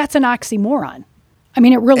 that's an oxymoron. I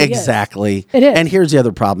mean, it really is. Exactly. It is. And here's the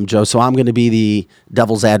other problem, Joe. So I'm going to be the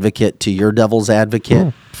devil's advocate to your devil's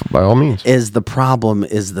advocate. By all means. The problem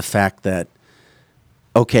is the fact that,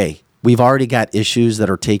 okay, we've already got issues that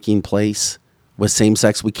are taking place with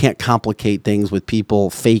same-sex. We can't complicate things with people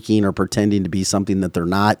faking or pretending to be something that they're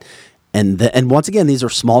not. And once again, these are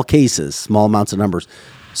small cases, small amounts of numbers.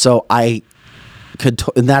 So and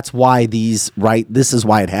that's why this is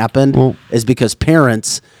why it happened, is because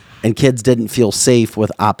parents and kids didn't feel safe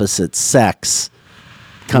with opposite sex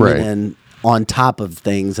coming in on top of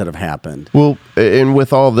things that have happened. Well, and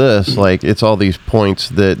with all this, it's all these points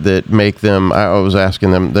that make them. I was asking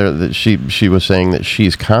them that she was saying that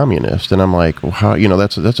she's communist, and I'm like, well, how?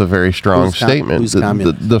 That's a very strong statement. Who's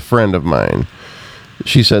communist? The friend of mine,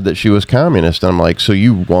 she said that she was communist. And I'm like, so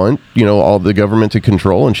you want all the government to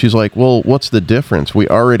control? And she's like, well, what's the difference? We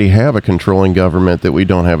already have a controlling government that we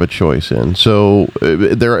don't have a choice in. So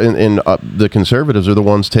the conservatives are the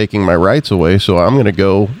ones taking my rights away. So I'm going to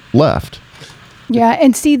go left. Yeah,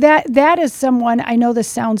 and see, that is someone, I know this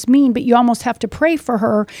sounds mean, but you almost have to pray for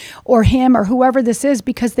her or him or whoever this is,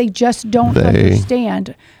 because they just don't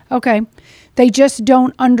understand. Okay. They just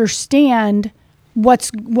don't understand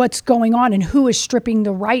what's going on and who is stripping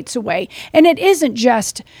the rights away. And it isn't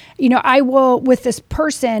just, with this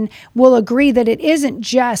person, will agree that it isn't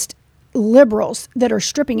just liberals that are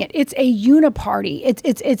stripping it. It's a uniparty.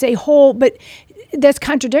 It's a whole, but that's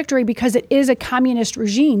contradictory, because it is a communist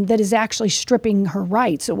regime that is actually stripping her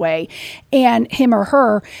rights away, and him or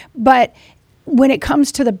her. But when it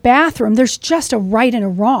comes to the bathroom, there's just a right and a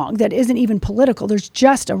wrong that isn't even political. There's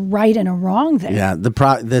just a right and a wrong there. Yeah,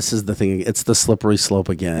 this is the thing. It's the slippery slope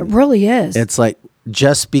again. It really is. It's like,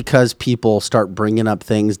 just because people start bringing up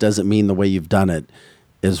things doesn't mean the way you've done it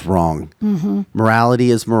is wrong. Mm-hmm.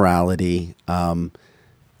 Morality is morality.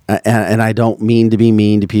 And I don't mean to be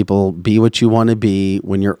mean to people. Be what you want to be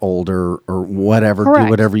when you're older or whatever. Correct. Do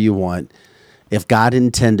whatever you want. If God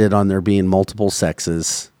intended on there being multiple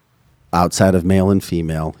sexes outside of male and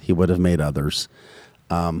female, he would have made others.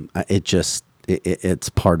 It's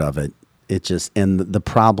part of it. And the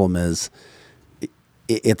problem is,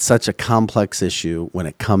 it's such a complex issue when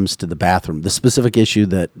it comes to the bathroom. The specific issue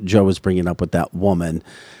that Joe was bringing up with that woman,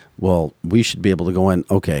 well, we should be able to go in,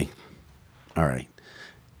 okay, all right.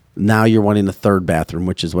 Now you're wanting a third bathroom,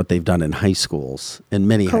 which is what they've done in high schools. In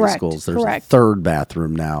many high schools, there's a third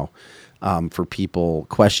bathroom now for people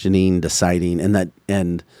questioning, deciding,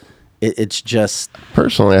 and it's just...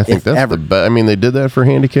 Personally, I think that's the best. I mean, they did that for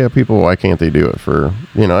handicapped people. Why can't they do it for,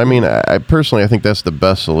 I personally, I think that's the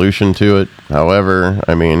best solution to it. However,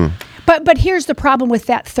 But here's the problem with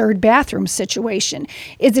that third bathroom situation,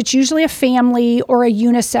 is it's usually a family or a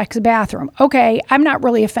unisex bathroom. Okay, I'm not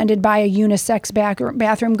really offended by a unisex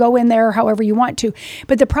bathroom. Go in there however you want to.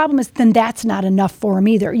 But the problem is, then that's not enough for them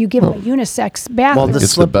either. You give them a unisex bathroom. Well,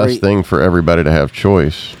 it's the best thing for everybody to have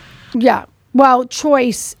choice. Yeah. Well,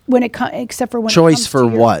 choice when it comes, except for when choice it comes for to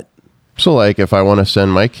what? So, if I want to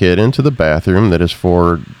send my kid into the bathroom that is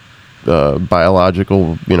for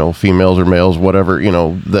biological, females or males, whatever,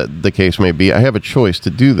 that the case may be, I have a choice to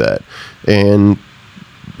do that. And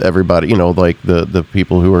everybody, like the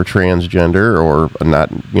people who are transgender or not,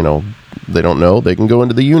 they don't know, they can go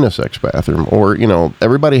into the unisex bathroom, or,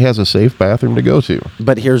 everybody has a safe bathroom to go to.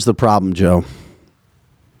 But here's the problem, Joe.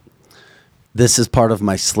 This is part of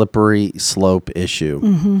my slippery slope issue.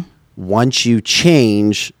 Mm-hmm. Once you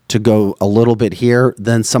change to go a little bit here,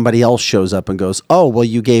 then somebody else shows up and goes, oh, well,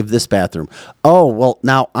 you gave this bathroom. Oh, well,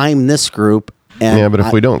 now I'm this group. And yeah, but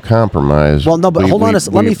if we don't compromise... Well, no, but hold on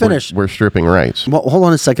let me finish. We're stripping rights. Well, hold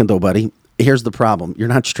on a second, though, buddy. Here's the problem. You're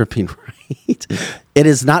not stripping right. It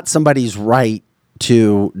is not somebody's right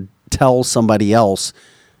to tell somebody else,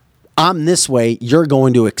 I'm this way, you're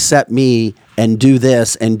going to accept me and do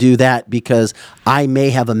this and do that because I may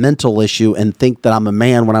have a mental issue and think that I'm a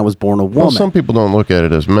man when I was born a woman. Well, some people don't look at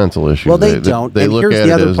it as mental issues. Well, they don't. They look at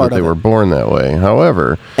it as that they were born that way.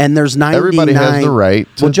 However, and there's 99... Everybody has the right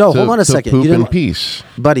to, well, Joe, hold on a second. Poop in peace.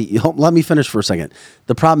 Buddy, let me finish for a second.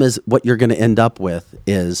 The problem is what you're going to end up with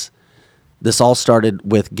is this all started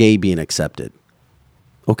with gay being accepted.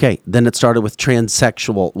 Okay, then it started with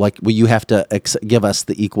transsexual, like, well, you have to give us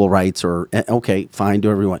the equal rights, or, okay, fine, do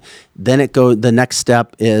whatever you want. Then the next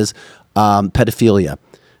step is pedophilia,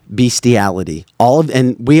 bestiality,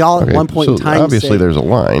 and we all at one point in time obviously there's a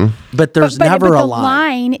line. But there's never a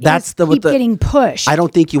line. That's keep getting pushed. I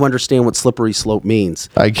don't think you understand what slippery slope means.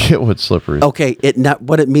 I get what slippery. Okay,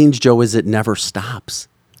 what it means, Joe, is it never stops.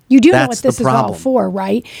 You do know what this is all for,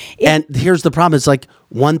 right? And here's the problem. It's like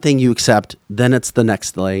one thing you accept, then it's the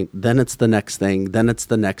next thing, then it's the next thing, then it's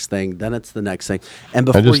the next thing, then it's the next thing. And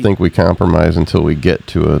before I just think we compromise until we get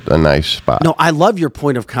to a nice spot. No, I love your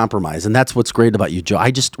point of compromise, and that's what's great about you, Joe.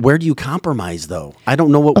 Where do you compromise, though? I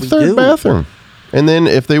don't know what we do. A third bathroom. And then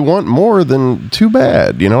if they want more, then too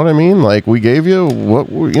bad. You know what I mean? Like, we gave you what,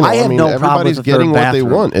 I have no problem with everybody's getting what they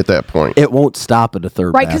want at that point. It won't stop at a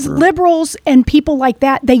third right, bathroom. Right, because liberals and people like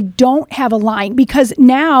that, they don't have a line. Because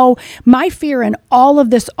now, my fear in all of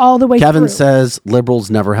this all the way Kevin through. says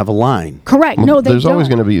liberals never have a line. Correct. Well, no, they there's don't. always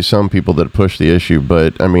going to be some people that push the issue.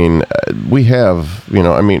 But, I mean, we have,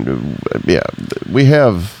 we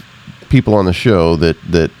have people on the show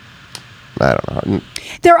that I don't know.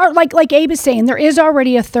 There are, like Abe is saying, there is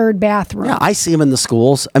already a third bathroom. Yeah, I see them in the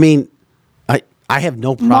schools. I mean, I have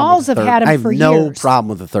no problem. Malls have had them for years. I have no problem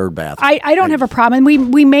with the third bathroom. I don't have a problem.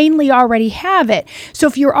 We mainly already have it. So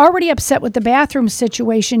if you're already upset with the bathroom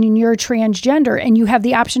situation and you're transgender and you have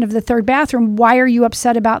the option of the third bathroom, why are you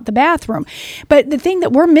upset about the bathroom? But the thing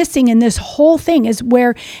that we're missing in this whole thing is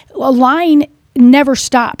where a line never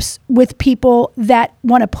stops with people that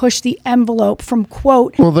want to push the envelope from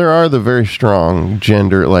quote. Well, there are the very strong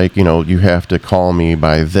gender, like, you have to call me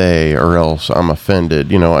by they or else I'm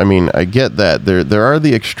offended. I mean, I get that. There are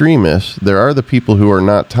the extremists. There are the people who are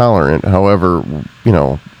not tolerant. However,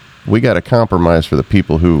 we got to compromise for the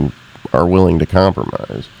people who are willing to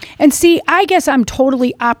compromise. And see, I guess I'm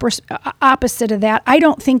totally opposite of that. I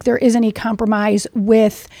don't think there is any compromise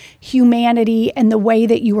with humanity and the way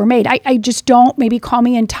that you were made. I just don't. Maybe call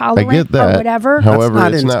me intolerant I get that. or whatever. However,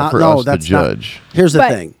 it's not for us to judge. Here's the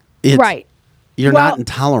thing. Right. You're not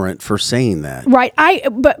intolerant for saying that. Right.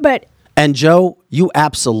 But And Joe, you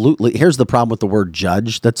absolutely, here's the problem with the word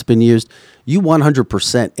judge that's been used. You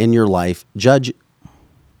 100% in your life judge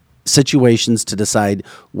situations to decide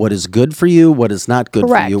what is good for you, what is not good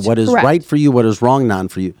for you, what is right for you, what is wrong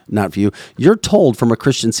not for you. You're told from a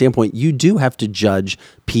Christian standpoint, you do have to judge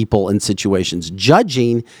people and situations.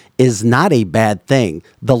 Judging is not a bad thing.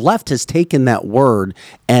 The left has taken that word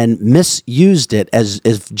and misused it as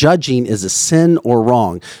if judging is a sin or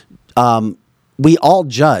wrong. We all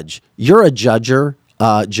judge. You're a judger,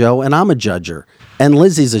 Joe, and I'm a judger. And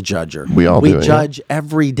Lizzie's a judger. We judge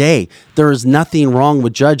every day. There is nothing wrong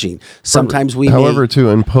with judging. Sometimes However, to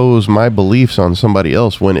impose my beliefs on somebody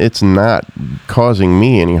else when it's not causing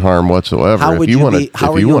me any harm whatsoever. If you want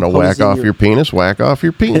to whack off your penis, whack off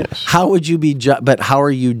your penis. How would you be? But how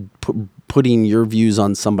are you putting your views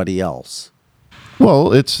on somebody else?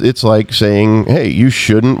 Well, it's like saying, hey, you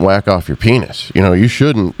shouldn't whack off your penis. You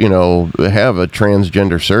shouldn't, have a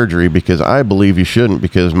transgender surgery because I believe you shouldn't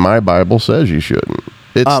because my Bible says you shouldn't.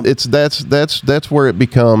 That's where it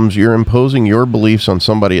becomes you're imposing your beliefs on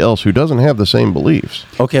somebody else who doesn't have the same beliefs.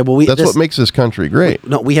 Okay, well, that's what makes this country great.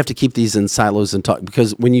 No, we have to keep these in silos and talk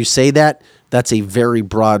because when you say that, that's a very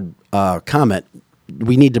broad comment.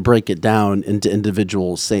 We need to break it down into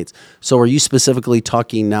individual states. So, are you specifically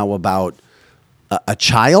talking now about a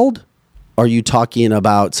child? Are you talking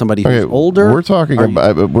about somebody who's older? We're talking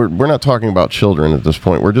about we're not talking about children at this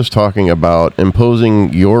point. We're just talking about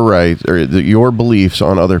imposing your rights or your beliefs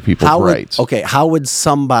on other people's rights. Okay, how would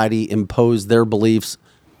somebody impose their beliefs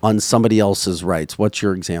on somebody else's rights? What's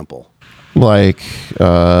your example? Like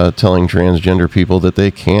telling transgender people that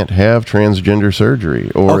they can't have transgender surgery,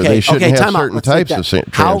 or they shouldn't have certain types of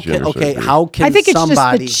transgender surgery. How can I think it's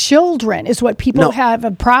somebody, just the children is what people have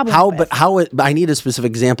a problem with. I need a specific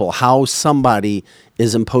example. How somebody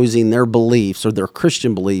is imposing their beliefs or their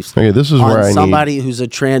Christian beliefs this is on where I somebody who's a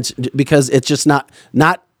trans, because it's just not.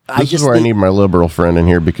 This is where I need my liberal friend in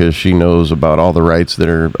here, because she knows about all the rights that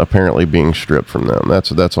are apparently being stripped from them.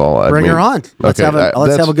 That's all. Bring her on. Let's have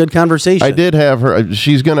a good conversation. I did have her.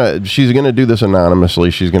 She's gonna do this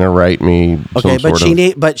anonymously. She's gonna write me.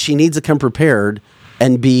 But she needs to come prepared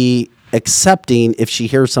and be accepting if she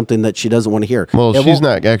hears something that she doesn't want to hear. Well, she's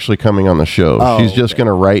not actually coming on the show. She's just going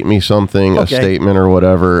to write me something, a statement or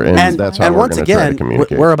whatever, and that's how we're going to try to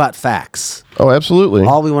communicate. We're about facts. Oh, absolutely.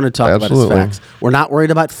 All we want to talk about is facts. We're not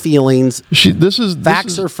worried about feelings.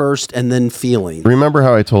 Facts are first, and then feelings. Remember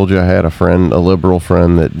how I told you I had a liberal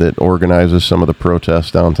friend that organizes some of the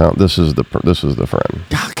protests downtown? This is the friend.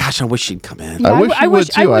 Oh, gosh, I wish she'd come in. Yeah, I wish she would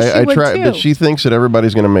too. I try, but she thinks that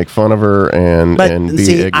everybody's going to make fun of her and be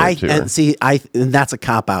ignorant to her. And that's a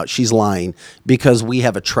cop out. She's lying because we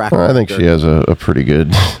have a track record. I think she has a pretty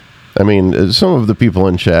good. I mean, some of the people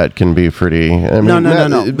in chat can be pretty.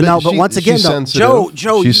 But once again, Joe,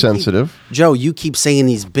 she's sensitive. Joe, you keep saying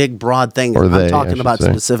these big, broad things. I'm talking about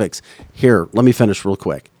specifics. Here, let me finish real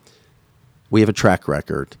quick. We have a track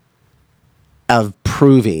record of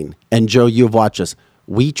proving, and Joe, you have watched us.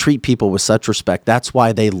 We treat people with such respect. That's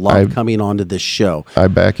why they love coming onto this show. I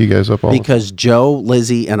back you guys up all because Joe,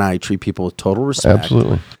 Lizzie, and I treat people with total respect.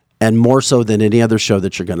 Absolutely. And more so than any other show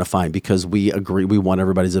that you're going to find, because we agree, we want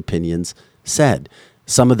everybody's opinions said.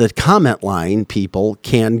 Some of the comment line people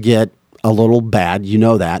can get a little bad, you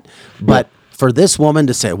know that. But for this woman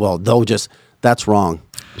to say, well, that's wrong.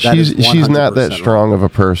 She's not that strong of a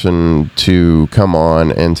person to come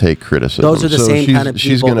on and take criticism. Those are the same kind of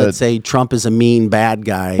people that say Trump is a mean, bad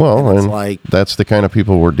guy. Well, and that's the kind of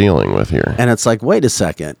people we're dealing with here. And it's like, wait a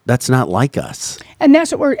second, that's not like us. And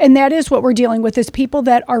that is what we're dealing with, is people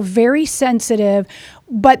that are very sensitive,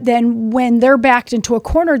 but then when they're backed into a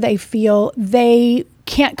corner, they feel they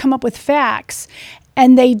can't come up with facts,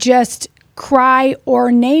 and they just cry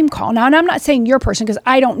or name call. Now, and I'm not saying your person because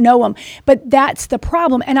I don't know them, but that's the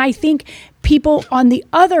problem. And I think people on the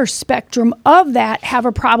other spectrum of that have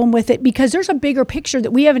a problem with it, because there's a bigger picture that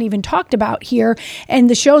we haven't even talked about here, and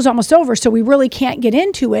the show's almost over, so we really can't get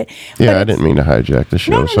into it. Yeah, I didn't mean to hijack the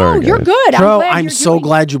show. Sorry, you're guys. Good. I'm so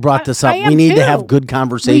glad you brought this up. We need to have good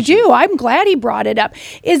conversation. We do. I'm glad he brought it up.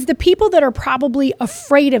 Is the people that are probably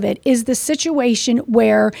afraid of it is the situation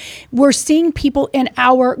where we're seeing people in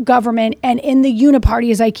our government and in the uniparty,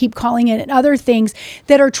 as I keep calling it, and other things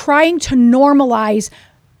that are trying to normalize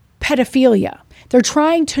pedophilia. They're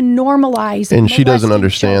trying to normalize, and she doesn't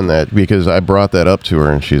understand that, because I brought that up to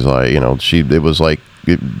her, and she's like, it was like,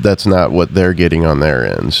 that's not what they're getting on their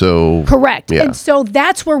end. So correct, yeah. And so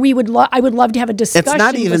that's where I would love to have a discussion. It's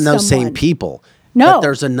not even those same people. No, but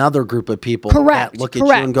there's another group of people that look at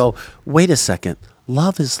you and go, "Wait a second,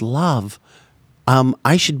 love is love."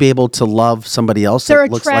 I should be able to love somebody else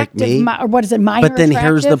that looks like me. Or what is it, minor But then attractive?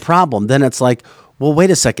 here's the problem. Then it's like, well,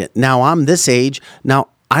 wait a second. Now I'm this age. Now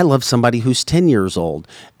I love somebody who's 10 years old.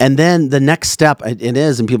 And then the next step it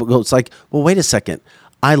is, and people go, it's like, well, wait a second.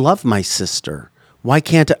 I love my sister. Why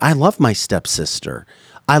can't I love my stepsister?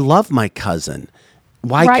 I love my cousin.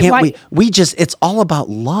 Why can't we just, it's all about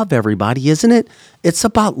love, everybody, isn't it? It's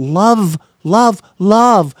about love.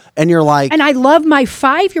 And you're like, and I love my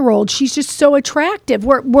 5-year-old. She's just so attractive.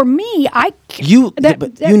 Where me, you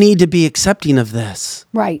need to be accepting of this.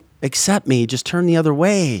 Right. Accept me. Just turn the other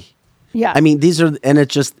way. Yeah. I mean, there's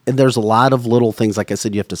a lot of little things. Like I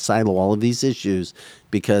said, you have to silo all of these issues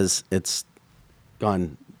because it's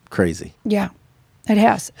gone crazy. Yeah. It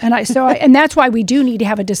has. And that's why we do need to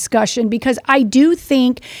have a discussion, because I do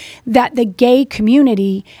think that the gay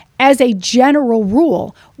community, as a general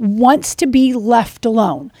rule, wants to be left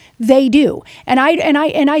alone. They do. And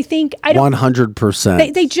I think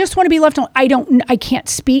 100%. They just want to be left alone. I can't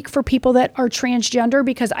speak for people that are transgender,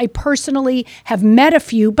 because I personally have met a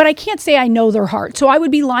few, but I can't say I know their heart. So I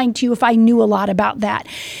would be lying to you if I knew a lot about that.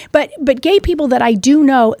 But gay people that I do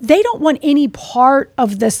know, they don't want any part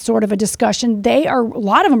of this sort of a discussion. A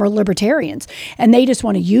lot of them are libertarians, and they just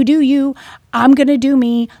want to, you do you, I'm going to do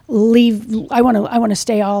me, leave. I want to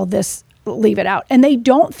stay all this, leave it out. And they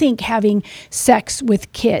don't think having sex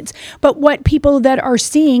with kids. But what people that are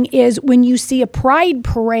seeing is, when you see a pride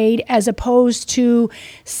parade as opposed to,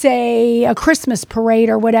 say, a Christmas parade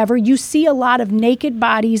or whatever, you see a lot of naked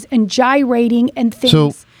bodies and gyrating and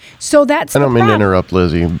things So that's I don't the mean to problem. interrupt,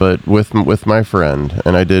 Lizzie, but with my friend,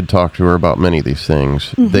 and I did talk to her about many of these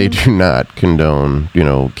things, they do not condone,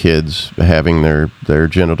 kids having their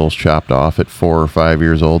genitals chopped off at 4 or 5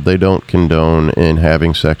 years old. They don't condone in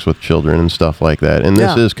having sex with children and stuff like that. And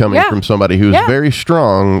this is coming from somebody who's very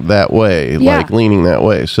strong that way, like leaning that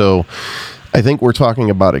way. So I think we're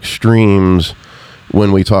talking about extremes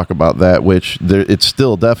when we talk about that, which it's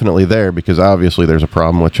still definitely there, because obviously there's a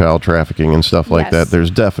problem with child trafficking and stuff like that. There's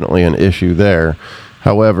definitely an issue there.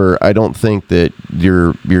 However, I don't think that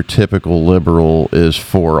your typical liberal is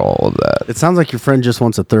for all of that. It sounds like your friend just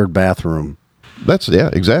wants a third bathroom.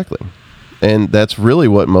 Exactly. And that's really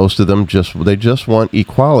what most of them they just want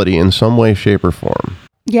equality in some way, shape, or form.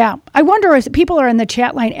 Yeah. I wonder if people are in the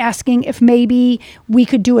chat line asking if maybe we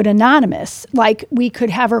could do it anonymous, like we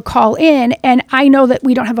could have her call in. And I know that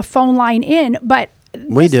we don't have a phone line in, but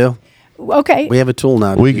we do. Okay. We have a tool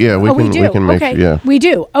now. We can make we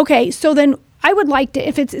do. Okay. So then I would like to,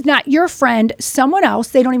 if it's not your friend, someone else,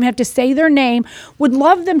 they don't even have to say their name, would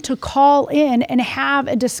love them to call in and have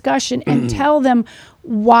a discussion and tell them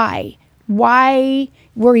why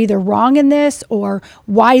we're either wrong in this, or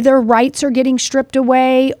why their rights are getting stripped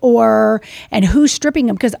away, and who's stripping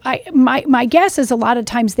them. Because my guess is a lot of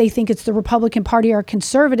times they think it's the Republican Party or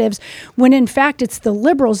conservatives, when in fact it's the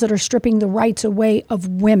liberals that are stripping the rights away of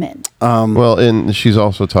women. Well, and she's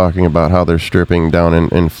also talking about how they're stripping down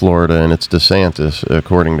in Florida, and it's DeSantis,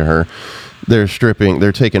 according to her. They're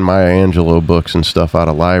taking Maya Angelou books and stuff out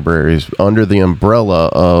of libraries under the umbrella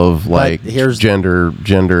of gender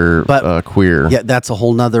queer. Yeah, that's a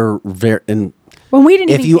whole nother when we didn't.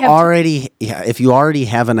 If you already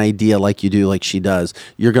have an idea like you do, like she does,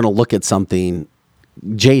 you're going to look at something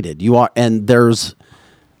jaded. You are, and there's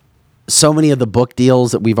so many of the book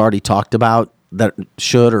deals that we've already talked about that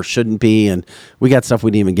should or shouldn't be, and we got stuff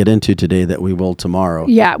we didn't even get into today that we will tomorrow.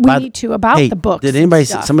 Yeah, we need to about the books. Did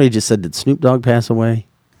somebody just said, did Snoop Dogg pass away?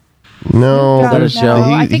 No, that a show?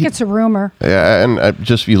 I think it's a rumor. Yeah, and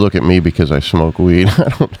just you look at me because I smoke weed.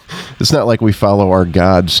 It's not like we follow our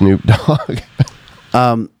god Snoop Dogg.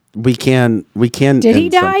 We can. Did he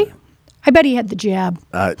die? I bet he had the jab.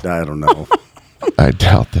 I don't know. I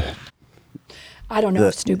doubt that. I don't know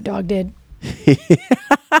if Snoop Dogg did.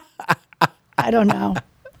 I don't know.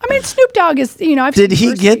 I mean, Snoop Dogg is, Did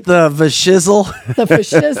he get the vashizzle? The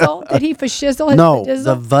fashizzle? Did he fashizzle? No,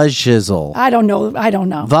 the vashizzle. I don't know.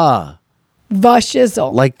 The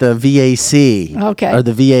shizzle. Like the VAC. Okay. Or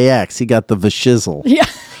the VAX. He got the vashizzle. Yeah.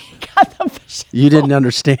 He got the vashizzle. You didn't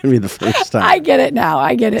understand me the first time. I get it now.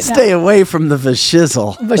 Stay away from the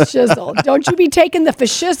vashizzle. Vashizzle. Don't you be taking the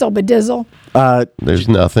fashizzle, bedizzle.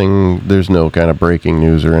 There's no kind of breaking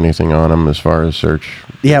news or anything on them as far as search.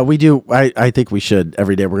 Yeah, we do. I think we should.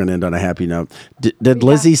 Every day we're going to end on a happy note. Did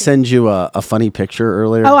Lizzie send you a funny picture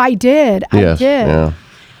earlier? Oh, I did. Yes, I did. Yeah.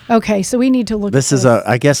 Okay, so we need to look. This is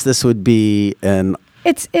I guess this would be an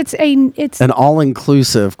an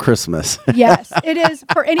all-inclusive Christmas. Yes, it is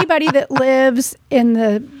for anybody that lives in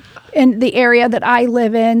the area that I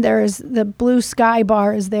live in. There's the Blue Sky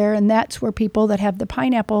Bar is there, and that's where people that have the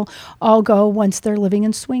pineapple all go once they're living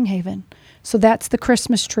in Swing Haven. So that's the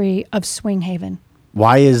Christmas tree of Swing Haven.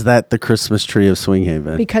 Why is that the Christmas tree of Swing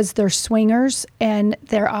Haven? Because they're swingers, and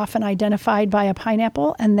they're often identified by a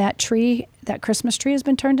pineapple, and that Christmas tree has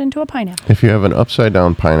been turned into a pineapple. If you have an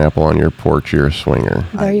upside-down pineapple on your porch, you're a swinger.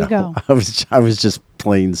 There you go. I was just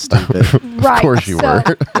plain stupid. Right. Of course you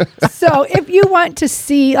were. So if you want to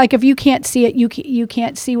see, like if you can't see it, you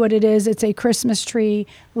can't see what it is. It's a Christmas tree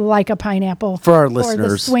like a pineapple. For our the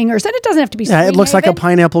listeners. swingers. And it doesn't have to be Yeah, it looks like a Haven.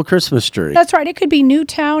 pineapple Christmas tree. That's right. It could be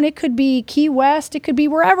Newtown. It could be Key West. It could be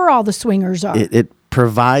wherever all the swingers are. It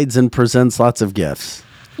provides and presents lots of gifts.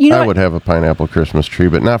 I would have a pineapple Christmas tree,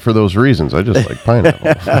 but not for those reasons. I just like pineapple.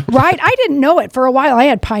 Right? I didn't know it. For a while, I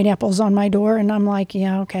had pineapples on my door, and I'm like,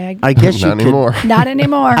 yeah, okay. I guess not anymore. Not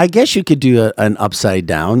anymore. I guess you could do an upside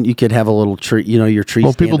down. You could have a little tree, your tree.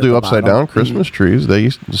 Well, people do upside down Christmas trees.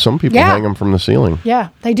 Some people hang them from the ceiling. Yeah,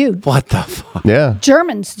 they do. What the fuck? Yeah.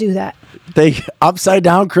 Germans do that. They upside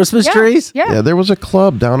down Christmas trees? Yeah. Yeah, there was a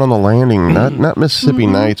club down on the landing, not Mississippi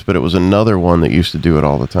Nights, but it was another one that used to do it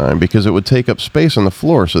all the time because it would take up space on the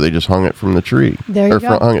floor, so they just hung it from the tree. There you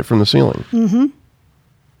go. Hung it from the ceiling. Mm-hmm.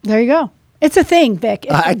 There you go. It's a thing, Vic.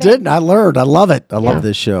 I did. I learned. I love it. I love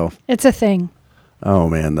this show. It's a thing. Oh,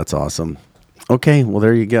 man, that's awesome. Okay, well,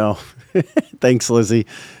 there you go. Thanks, Lizzie.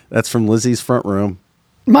 That's from Lizzie's front room.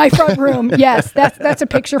 My front room. Yes, that's a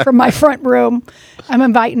picture from my front room. I'm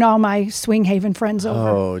inviting all my Swing Haven friends over.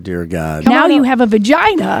 Oh, dear God. Now you have a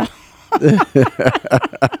vagina.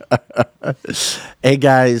 Hey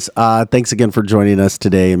guys, thanks again for joining us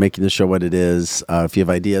today and making the show what it is. If you have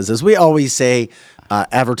ideas, as we always say,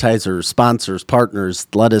 advertisers, sponsors, partners,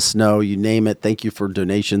 let us know. You name it. Thank you for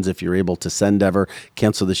donations if you're able to send ever.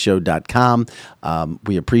 CancelTheShow.com.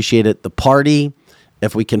 We appreciate it. The party,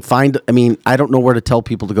 if we can find, I don't know where to tell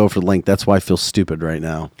people to go for the link. That's why I feel stupid right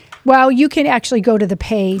now. Well, you can actually go to the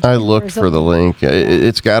page. I looked for the link.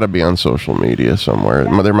 It's got to be on social media somewhere.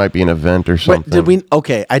 Yeah. There might be an event or something. Did we?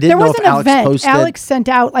 Okay, I didn't know if Alex posted. Alex sent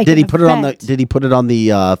out Did he put it on the? Did he put it on the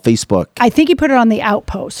Facebook? I think he put it on the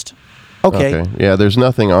Outpost. Okay. Yeah, there's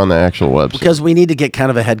nothing on the actual website. Because we need to get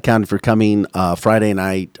kind of a head count for coming Friday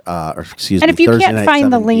night, Thursday night. And if you can't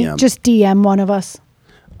find the link, just DM one of us.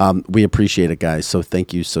 We appreciate it, guys. So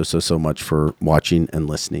thank you so much for watching and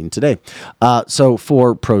listening today. So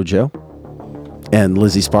for Projo and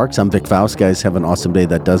Lizzie Sparks, I'm Vic Faust. Guys, have an awesome day.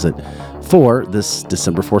 That does it for this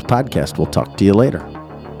December 4th podcast. We'll talk to you later.